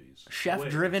from movies.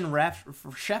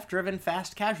 Chef-driven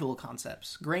fast casual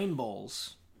concepts. Grain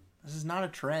bowls. This is not a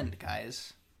trend,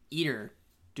 guys. Eater.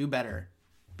 Do better.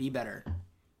 Be better.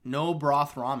 No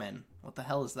broth ramen. What the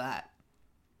hell is that?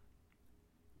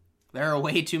 There are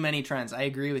way too many trends. I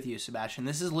agree with you, Sebastian.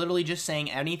 This is literally just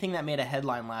saying anything that made a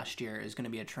headline last year is going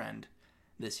to be a trend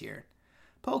this year.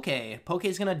 Poke. Poke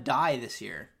is going to die this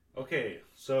year. Okay,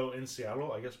 so in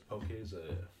Seattle, I guess poke is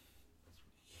a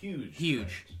huge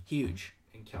trend.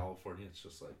 In California, it's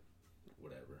just like,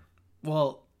 whatever.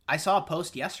 Well, I saw a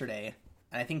post yesterday,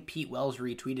 and I think Pete Wells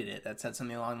retweeted it, that said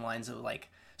something along the lines of, like,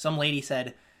 some lady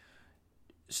said,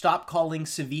 stop calling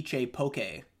ceviche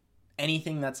poke.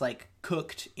 Anything that's, like,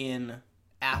 cooked in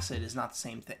acid is not the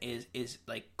same thing. Is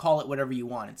like, call it whatever you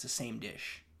want. It's the same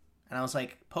dish. And I was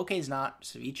like, poke is not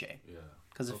ceviche. Yeah.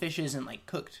 Because the fish isn't, like,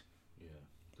 cooked. Yeah.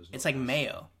 It's like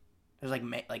mayo. There's,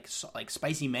 like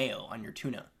spicy mayo on your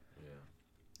tuna. Yeah.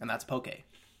 And that's poke.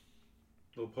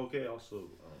 Well, poke also...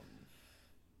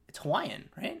 It's Hawaiian,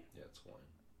 right? Yeah, it's Hawaiian.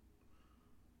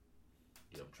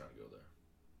 Yeah, I'm trying to go there.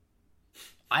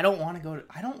 I don't want to go...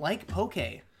 I don't like poke.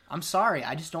 I'm sorry,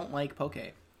 I just don't like poke.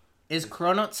 Is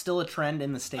cronut still a trend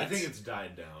in the States? I think it's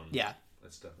died down. Yeah.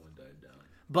 It's definitely died down.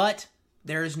 But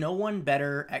there is no one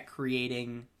better at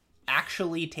creating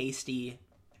actually tasty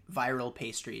viral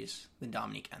pastries than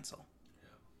Dominique Ansel. Yeah.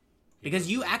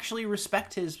 Because you actually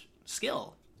respect his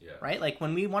skill. Yeah. Right? Like,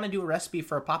 when we want to do a recipe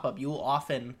for a pop-up, you will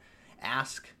often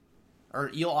ask, or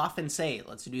you'll often say,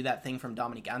 let's do that thing from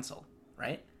Dominique Ansel,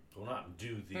 right? We'll not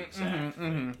do the exact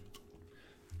thing.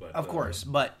 But, of course,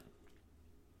 but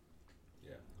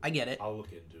yeah, I get it. I'll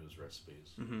look into his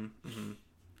recipes.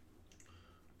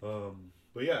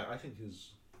 But yeah, I think he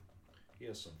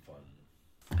has some fun.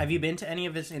 Have you been to any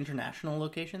of his international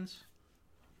locations?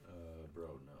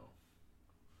 Bro, no.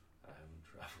 I haven't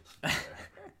traveled there.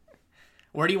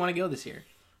 Where do you want to go this year?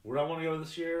 Where I want to go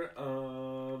this year? I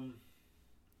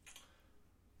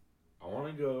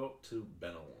want to go to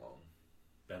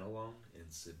Benelong in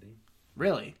Sydney.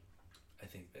 Really? I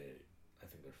think their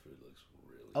food looks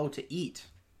really Oh, to eat.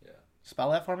 Yeah. Spell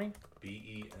that for me.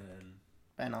 Ben.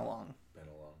 Benelong.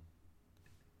 Benelong.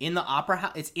 In the opera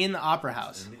house. It's in the opera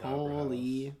house. In the opera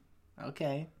Holy. house.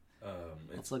 Okay.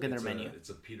 Let's look at their menu. It's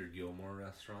a Peter Gilmore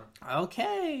restaurant.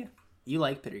 Okay. You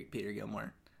like Peter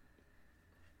Gilmore.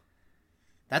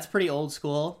 That's pretty old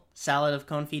school. Salad of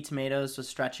confit tomatoes with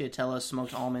stracciatella,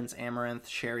 smoked almonds, amaranth,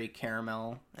 sherry,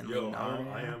 caramel, and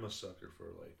I am a sucker for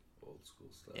like old school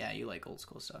stuff. Yeah, you like old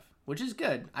school stuff, which is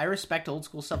good. I respect old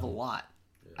school stuff a lot.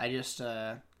 Yeah. I just,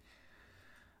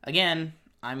 again,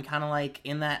 I'm kind of like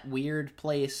in that weird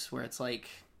place where it's like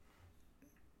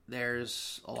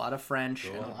there's a lot of French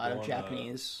and a lot of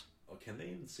Japanese. Can they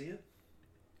even see it?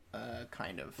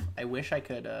 Kind of. I wish I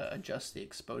could adjust the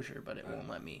exposure, but it won't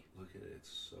let me. Look at it.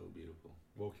 It's so beautiful.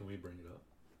 Well, can we bring it up?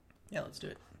 Yeah, let's do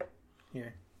it.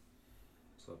 Here.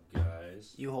 What's up,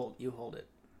 guys? You hold it.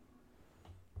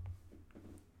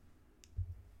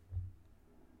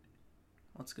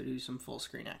 Let's go do some full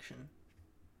screen action.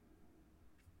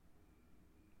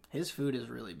 His food is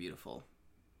really beautiful.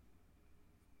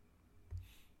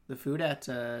 The food at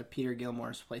Peter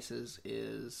Gilmore's places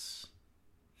is...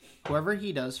 Whoever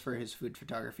he does for his food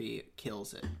photography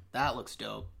kills it. That looks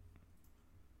dope.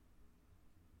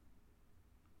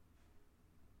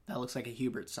 That looks like a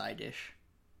Hubert side dish.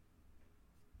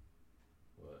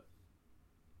 What?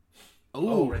 Ooh,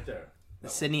 oh, right there. The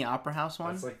Sydney Opera House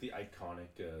one? That's like the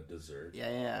iconic dessert. Yeah.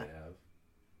 They have.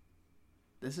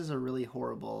 This is a really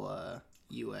horrible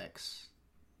UX.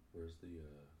 Where's the...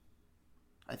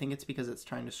 I think it's because it's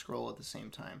trying to scroll at the same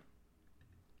time.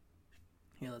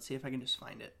 Here, let's see if I can just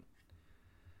find it.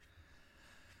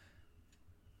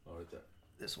 Oh, right there.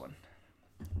 This one.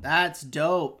 That's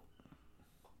dope.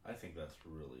 I think that's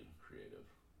really creative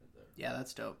right there. Yeah,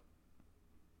 that's dope.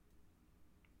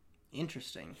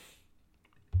 Interesting.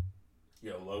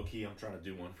 Yo, low-key, I'm trying to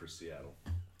do one for Seattle.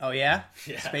 Oh, yeah?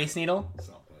 Yeah. Space Needle?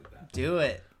 Something like that. Do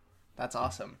it. That's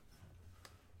awesome.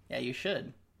 Yeah, you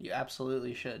should. You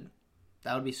absolutely should.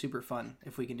 That would be super fun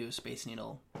if we can do a Space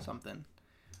Needle something.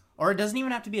 Or it doesn't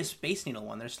even have to be a Space Needle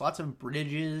one. There's lots of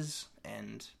bridges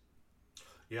and...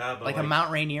 Yeah, but like a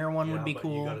Mount Rainier one would be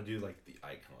cool. You gotta do like the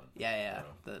icon. Yeah.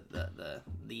 You know?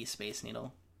 The Space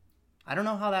Needle. I don't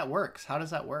know how that works. How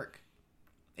does that work?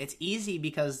 It's easy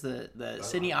because the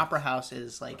Sydney Opera House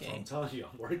is like I'm telling you,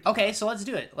 I'm working. Okay, so let's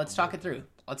do it. Let's talk it through.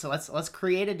 Let's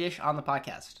create a dish on the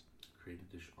podcast. Create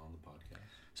a dish on the podcast.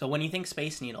 So when you think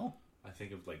Space Needle, I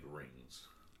think of like rings.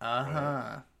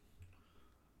 Right?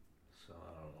 So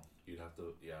I don't know. You'd have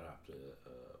to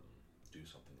do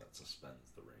something that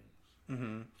suspends the rings.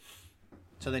 Mm-hmm.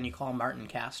 So then you call Martin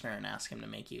Kastner and ask him to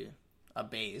make you a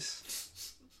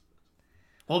base.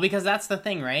 Well, because that's the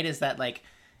thing, right? Is that like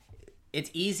it's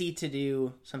easy to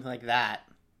do something like that.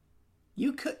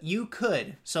 You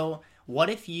could. So what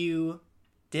if you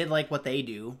did like what they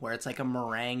do, where it's like a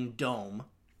meringue dome,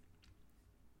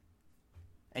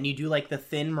 and you do like the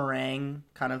thin meringue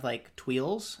kind of like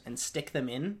twirls and stick them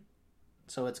in,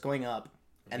 so it's going up,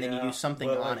 and then you do something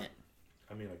on it.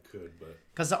 I mean, I could, but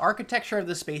because the architecture of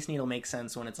the Space Needle makes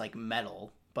sense when it's like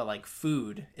metal, but like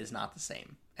food is not the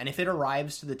same. And if it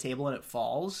arrives to the table and it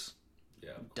falls,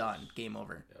 done, game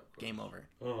over, game over.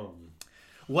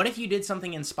 What if you did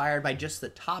something inspired by just the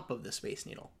top of the Space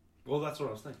Needle? Well, that's what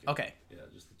I was thinking. Okay. Yeah,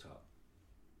 just the top.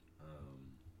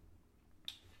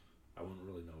 I wouldn't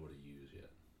really know what to use yet.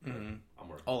 Mm-hmm. I'm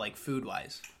working. Oh, like food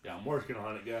wise. Yeah, I'm working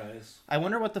on it, guys. I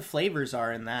wonder what the flavors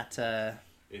are in that.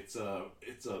 It's a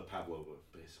pavlova,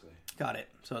 basically. Got it.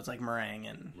 So it's like meringue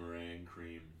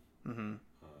cream. Mm-hmm.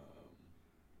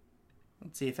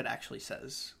 Let's see if it actually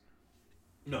says.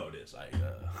 No, it is. I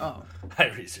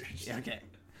researched. Yeah, okay.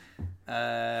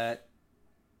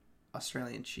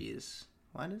 Australian cheese.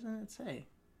 Why doesn't it say?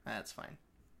 That's fine.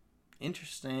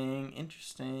 Interesting.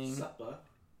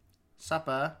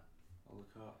 Suppa.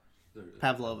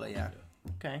 Pavlova, yeah.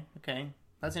 Okay.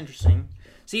 That's interesting.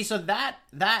 See, so that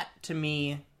to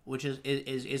me, which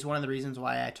is one of the reasons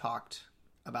why I talked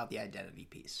about the identity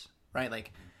piece, right?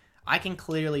 Like, I can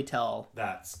clearly tell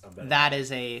that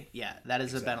is a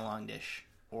Benelong dish,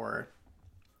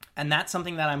 and that's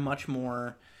something that I'm much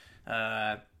more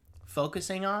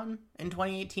focusing on in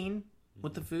 2018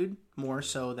 with the food, more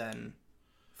so than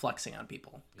flexing on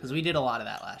people, because we did a lot of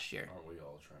that last year. Aren't we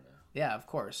all trying to? Yeah, of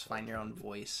course, find your own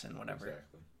voice and whatever.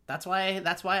 Exactly. That's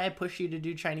why I push you to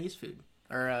do Chinese food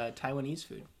or Taiwanese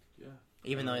food. Yeah.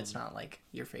 Even though it's not like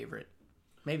your favorite.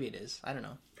 Maybe it is. I don't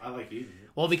know. I like eating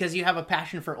it. Well, because you have a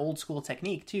passion for old school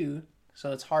technique too,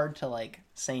 so it's hard to like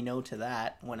say no to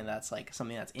that when that's like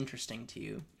something that's interesting to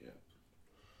you. Yeah.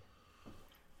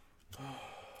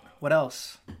 What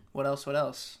else?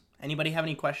 Anybody have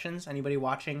any questions? Anybody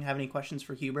watching have any questions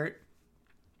for Hubert?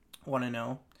 Want to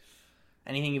know?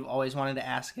 Anything you've always wanted to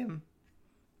ask him?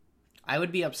 I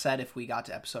would be upset if we got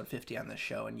to episode 50 on this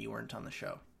show and you weren't on the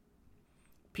show.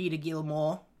 Peter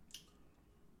Gilmore.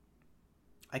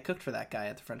 I cooked for that guy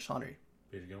at the French Laundry.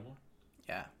 Peter Gilmore?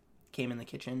 Yeah. Came in the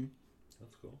kitchen.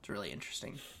 That's cool. It's really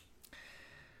interesting.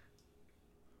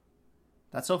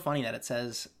 That's so funny that it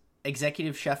says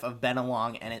executive chef of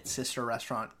Benelong and its sister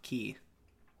restaurant Key.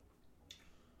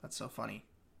 That's so funny.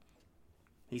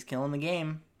 He's killing the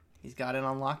game. He's got it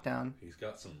on lockdown. He's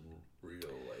got some real,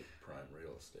 like, prime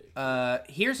real estate.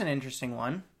 Here's an interesting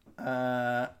one.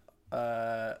 Elise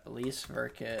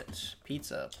Verkett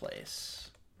Pizza Place.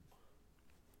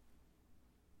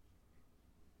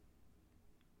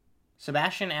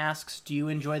 Sebastian asks, do you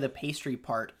enjoy the pastry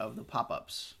part of the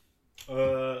pop-ups?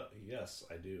 Yes,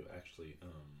 I do, actually.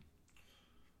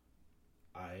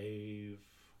 I've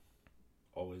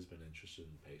always been interested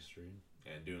in pastry,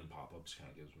 and doing pop-ups kind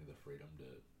of gives me the freedom to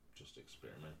just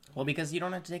experiment. Well, because you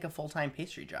don't have to take a full-time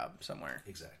pastry job somewhere.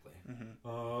 Exactly.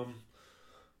 Mm-hmm.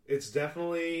 It's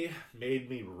definitely made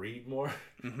me read more.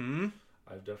 Mm-hmm.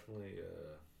 I've definitely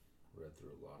read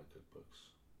through a lot of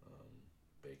cookbooks,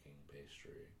 baking,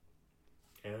 pastry,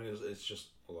 and it's just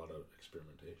a lot of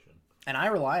experimentation. And I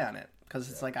rely on it,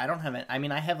 because it's like I don't have it. I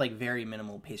mean, I have like very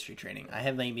minimal pastry training. I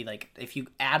have maybe like, if you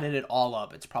added it all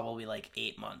up, it's probably like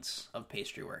 8 months of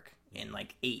pastry work in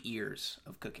like 8 years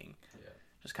of cooking. Yeah.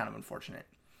 Just kind of unfortunate.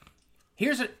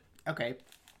 Okay.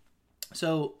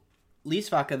 So,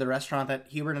 Lisvaka, the restaurant that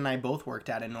Hubert and I both worked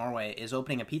at in Norway, is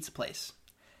opening a pizza place.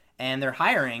 And they're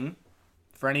hiring,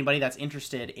 for anybody that's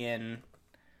interested in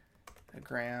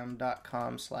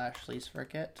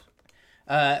gram.com/Lisverket.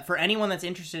 For anyone that's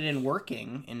interested in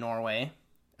working in Norway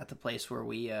at the place where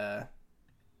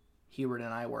Hubert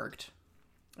and I worked,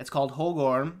 it's called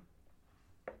Holgorm.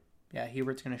 Yeah,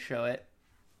 Hubert's going to show it.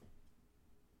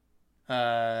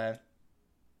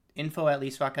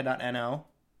 Info@lisvaka.no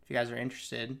if you guys are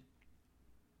interested.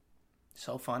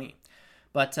 So funny.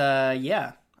 But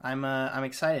yeah, I'm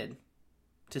excited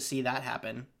to see that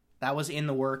happen. That was in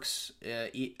the works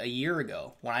a year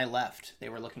ago when I left. They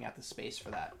were looking at the space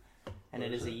for that. And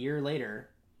it is a year later,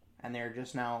 and they're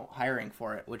just now hiring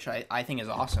for it, which I think is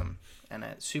awesome. And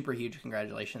a super huge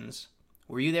congratulations.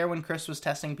 Were you there when Chris was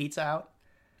testing pizza out?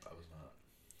 I was not.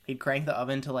 He'd crank the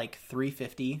oven to like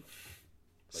 350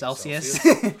 Celsius.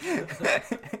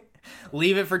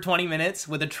 Leave it for 20 minutes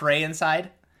with a tray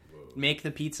inside. Whoa. Make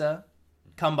the pizza.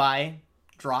 Come by.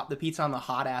 Drop the pizza on the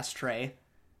hot ass tray.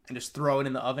 And just throw it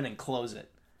in the oven and close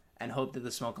it. And hope that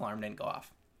the smoke alarm didn't go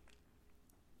off.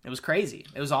 It was crazy.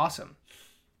 It was awesome.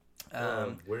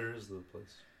 Where is the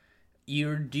place?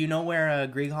 Do you know where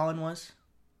Grieg Holland was?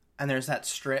 And there's that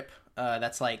strip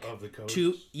that's like of the coast?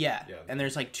 Yeah. And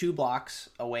there's like 2 blocks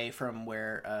away from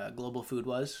where Global Food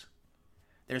was.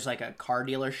 There's like a car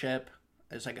dealership.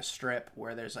 There's like a strip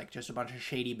where there's like just a bunch of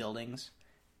shady buildings.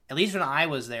 At least when I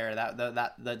was there,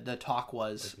 the talk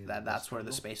was like that's where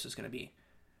the space was going to be.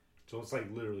 So it's like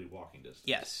literally walking distance.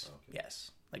 Yes. Oh, okay.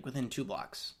 Yes. Like within 2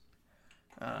 blocks.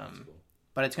 That's cool.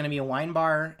 But it's going to be a wine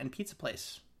bar and pizza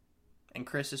place. And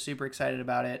Chris is super excited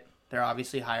about it. They're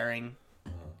obviously hiring.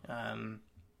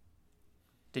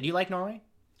 Did you like Norway?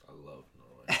 I love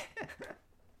Norway.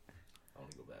 I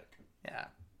want to go back. Yeah.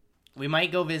 We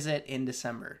might go visit in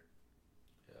December.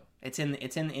 Yeah. It's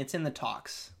in the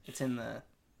talks. It's in the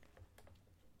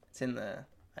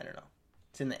I don't know.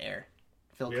 It's in the air.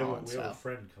 Phil Collins style. We have a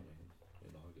friend coming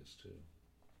in August too.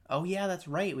 Oh yeah, that's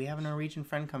right. We have a Norwegian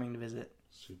friend coming to visit.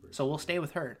 Super. So we'll stay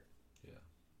with her. Yeah.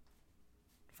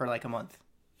 For like a month.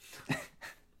 I'm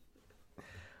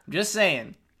just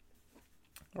saying.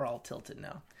 We're all tilted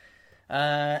now.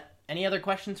 Any other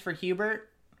questions for Hubert?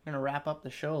 I'm gonna wrap up the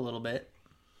show a little bit.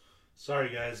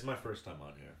 Sorry guys, my first time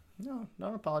on here. No,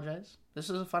 don't apologize. This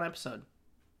was a fun episode.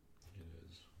 It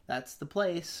is. That's the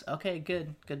place. Okay,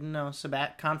 good. Good to know.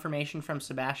 Confirmation from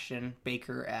Sebastian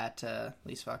Baker at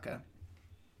Lisvaka.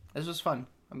 This was fun.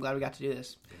 I'm glad we got to do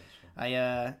this.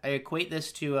 I equate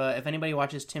this to if anybody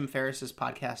watches Tim Ferriss's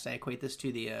podcast, I equate this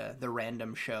to the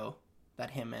random show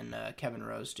that him and Kevin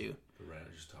Rose do.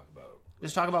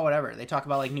 Just talk about whatever. They talk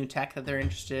about like new tech that they're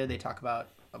interested. They talk about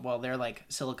they're like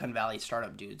Silicon Valley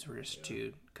startup dudes. We're just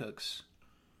 2 cooks.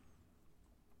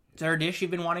 Is there a dish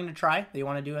you've been wanting to try that you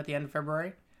want to do at the end of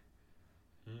February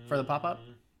for the pop up?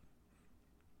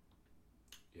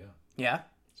 Yeah. Yeah.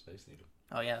 Space Needle.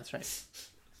 Oh yeah, that's right.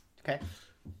 Okay,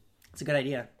 it's a good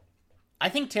idea. I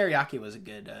think teriyaki was a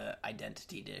good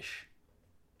identity dish.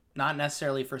 Not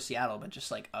necessarily for Seattle, but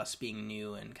just like us being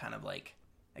new and kind of like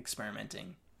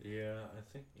experimenting. Yeah, I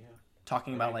think, yeah.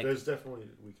 Talking about like... There's definitely,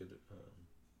 we could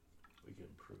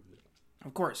improve it.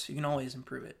 Of course, you can always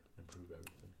improve it. Improve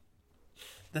everything.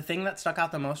 The thing that stuck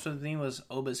out the most with me was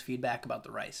Oba's feedback about the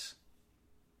rice.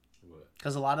 What?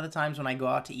 Because a lot of the times when I go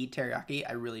out to eat teriyaki,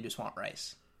 I really just want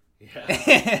rice.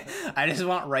 Yeah. I just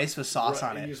want rice with sauce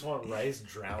on it. You just want rice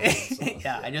drowned in sauce.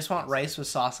 Yeah, I just want rice with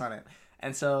sauce on it.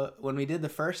 And so when we did the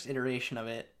first iteration of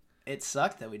it, it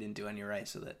sucked that we didn't do any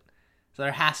rice with it. So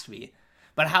there has to be.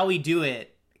 But how we do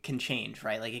it can change,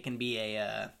 right? Like it can be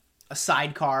a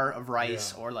sidecar of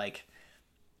rice or like,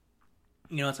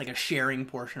 it's like a sharing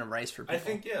portion of rice for people. I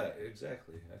think, yeah,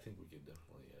 exactly. I think we could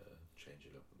definitely change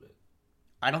it up a bit.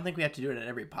 I don't think we have to do it at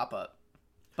every pop-up.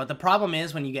 But the problem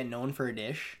is when you get known for a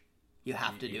dish, you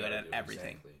have to do it at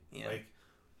everything. Exactly. Yeah. Like,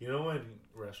 when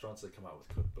restaurants that come out with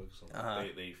cookbooks,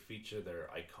 and they feature their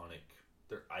iconic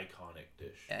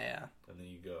dish. Yeah. And then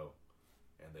you go,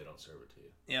 and they don't serve it to you.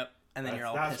 Yep. And then you're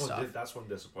all pissed off. That's when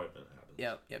disappointment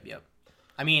happens. Yep.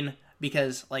 I mean,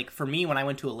 because like for me, when I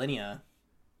went to Alinea,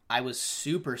 I was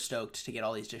super stoked to get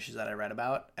all these dishes that I read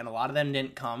about, and a lot of them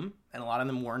didn't come, and a lot of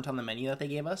them weren't on the menu that they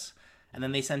gave us. And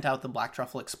then they sent out the Black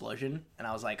Truffle Explosion, and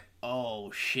I was like,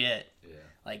 oh, shit. Yeah.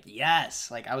 Like,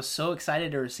 yes. Like, I was so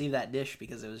excited to receive that dish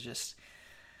because it was just...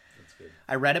 That's good.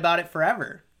 I read about it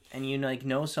forever. And you,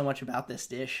 know so much about this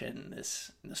dish and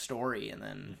the story, and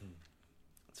then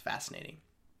it's fascinating.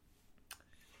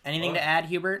 Anything to add,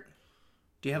 Hubert?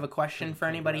 Do you have a question for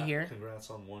anybody here? Congrats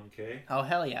on 1K. Oh,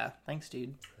 hell yeah. Thanks,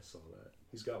 dude. I saw that.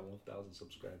 He's got 1,000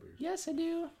 subscribers. Yes, I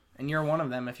do. And you're one of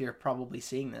them if you're probably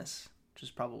seeing this. Which is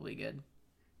probably good.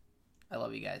 I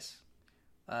love you guys.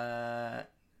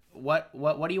 What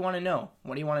do you want to know?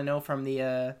 What do you want to know from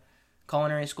the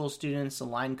culinary school students, the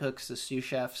line cooks, the sous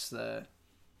chefs?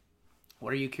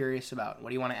 What are you curious about? What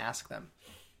do you want to ask them?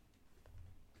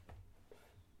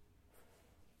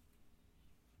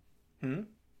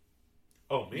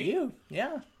 Oh, me? You?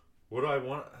 Yeah. What do I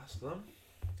want to ask them?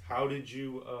 How did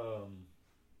you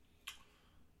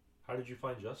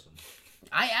find Justin?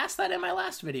 I asked that in my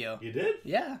last video. You did?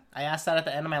 Yeah, I asked that at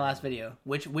the end of my last video.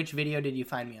 Which video did you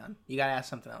find me on? You gotta ask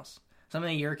something else.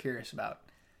 Something that you're curious about.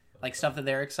 Like stuff that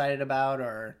they're excited about,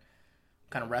 or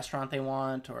kind of restaurant they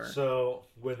want, or... So,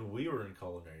 when we were in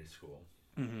culinary school,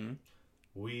 Mm-hmm.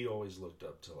 We always looked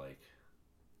up to like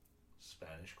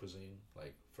Spanish cuisine,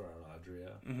 like Ferran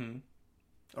Adria. Mm-hmm.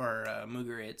 Or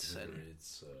Mugaritz and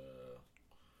It's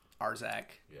Arzak.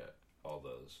 yeah, all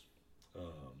those.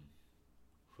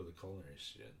 For the culinary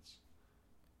students,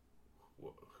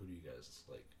 who do you guys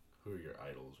like? Who are your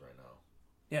idols right now?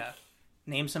 Yeah.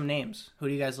 Name some names. Who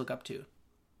do you guys look up to?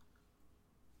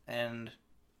 And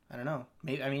I don't know.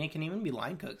 Maybe it can even be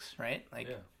line cooks, right? Like,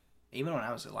 yeah. Even when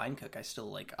I was a line cook, I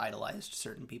still like idolized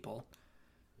certain people.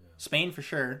 Yeah. Spain for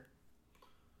sure.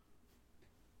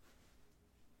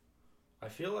 I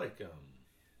feel like I don't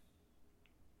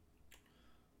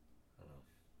know.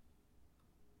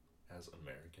 As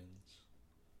Americans,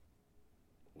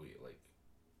 we like.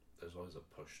 There's always a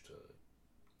push to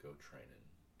go train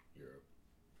in Europe.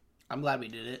 I'm glad we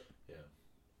did it. Yeah.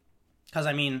 Because,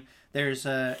 there's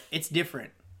it's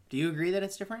different. Do you agree that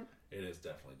it's different? It is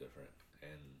definitely different.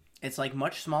 And it's like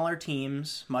much smaller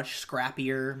teams, much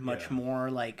scrappier, much more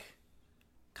like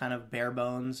kind of bare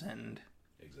bones and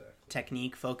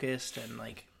technique focused and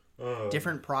like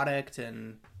different product,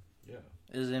 and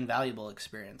it was an invaluable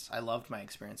experience. I loved my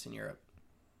experience in Europe.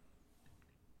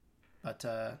 But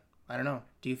I don't know.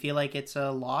 Do you feel like it's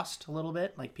lost a little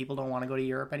bit? Like people don't want to go to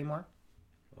Europe anymore?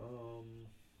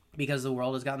 Because the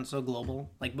world has gotten so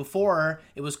global. Like before,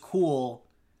 it was cool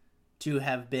to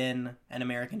have been an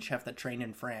American chef that trained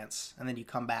in France, and then you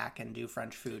come back and do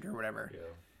French food or whatever. Yeah,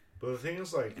 but the thing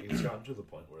is, like, it's gotten to the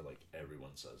point where like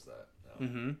everyone says that now.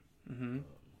 Mm-hmm. Mm-hmm.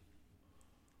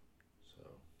 So,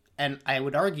 and I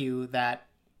would argue that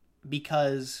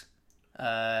because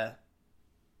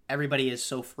everybody is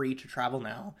so free to travel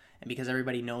now, and because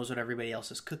everybody knows what everybody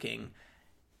else is cooking.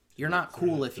 You're not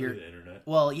cool if you're...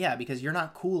 Well, yeah, because you're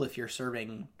not cool if you're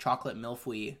serving chocolate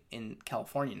milfoy in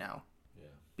California now. Yeah.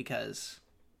 Because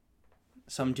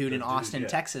some dude in Austin,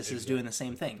 Texas is doing the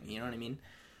same thing. You know what I mean?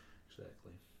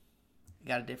 Exactly. You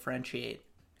gotta differentiate.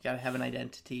 You gotta have an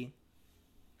identity.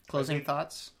 Closing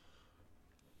thoughts?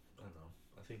 I don't know.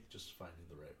 I think just finding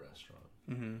the right restaurant.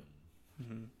 Mm-hmm.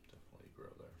 Mm-hmm.